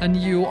 and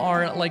you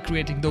are like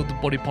creating those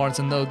body parts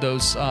and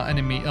those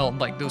enemy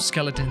like those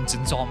skeletons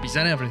and zombies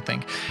and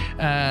everything.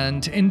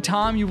 And in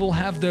time you will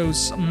have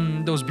those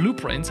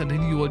blueprints, and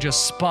then you will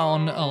just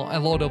spawn a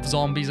lot of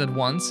zombies at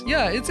once.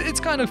 Yeah, it's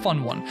kind of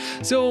fun one.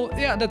 So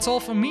yeah, that's all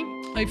from me.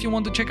 If you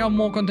want to check out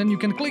more content, you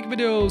can click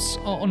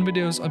videos on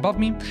videos above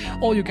me,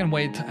 or you can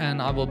wait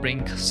and I will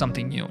bring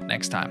something new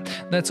next time.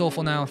 That's all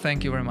for now.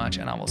 Thank you very much,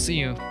 and I will see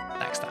you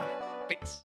next time.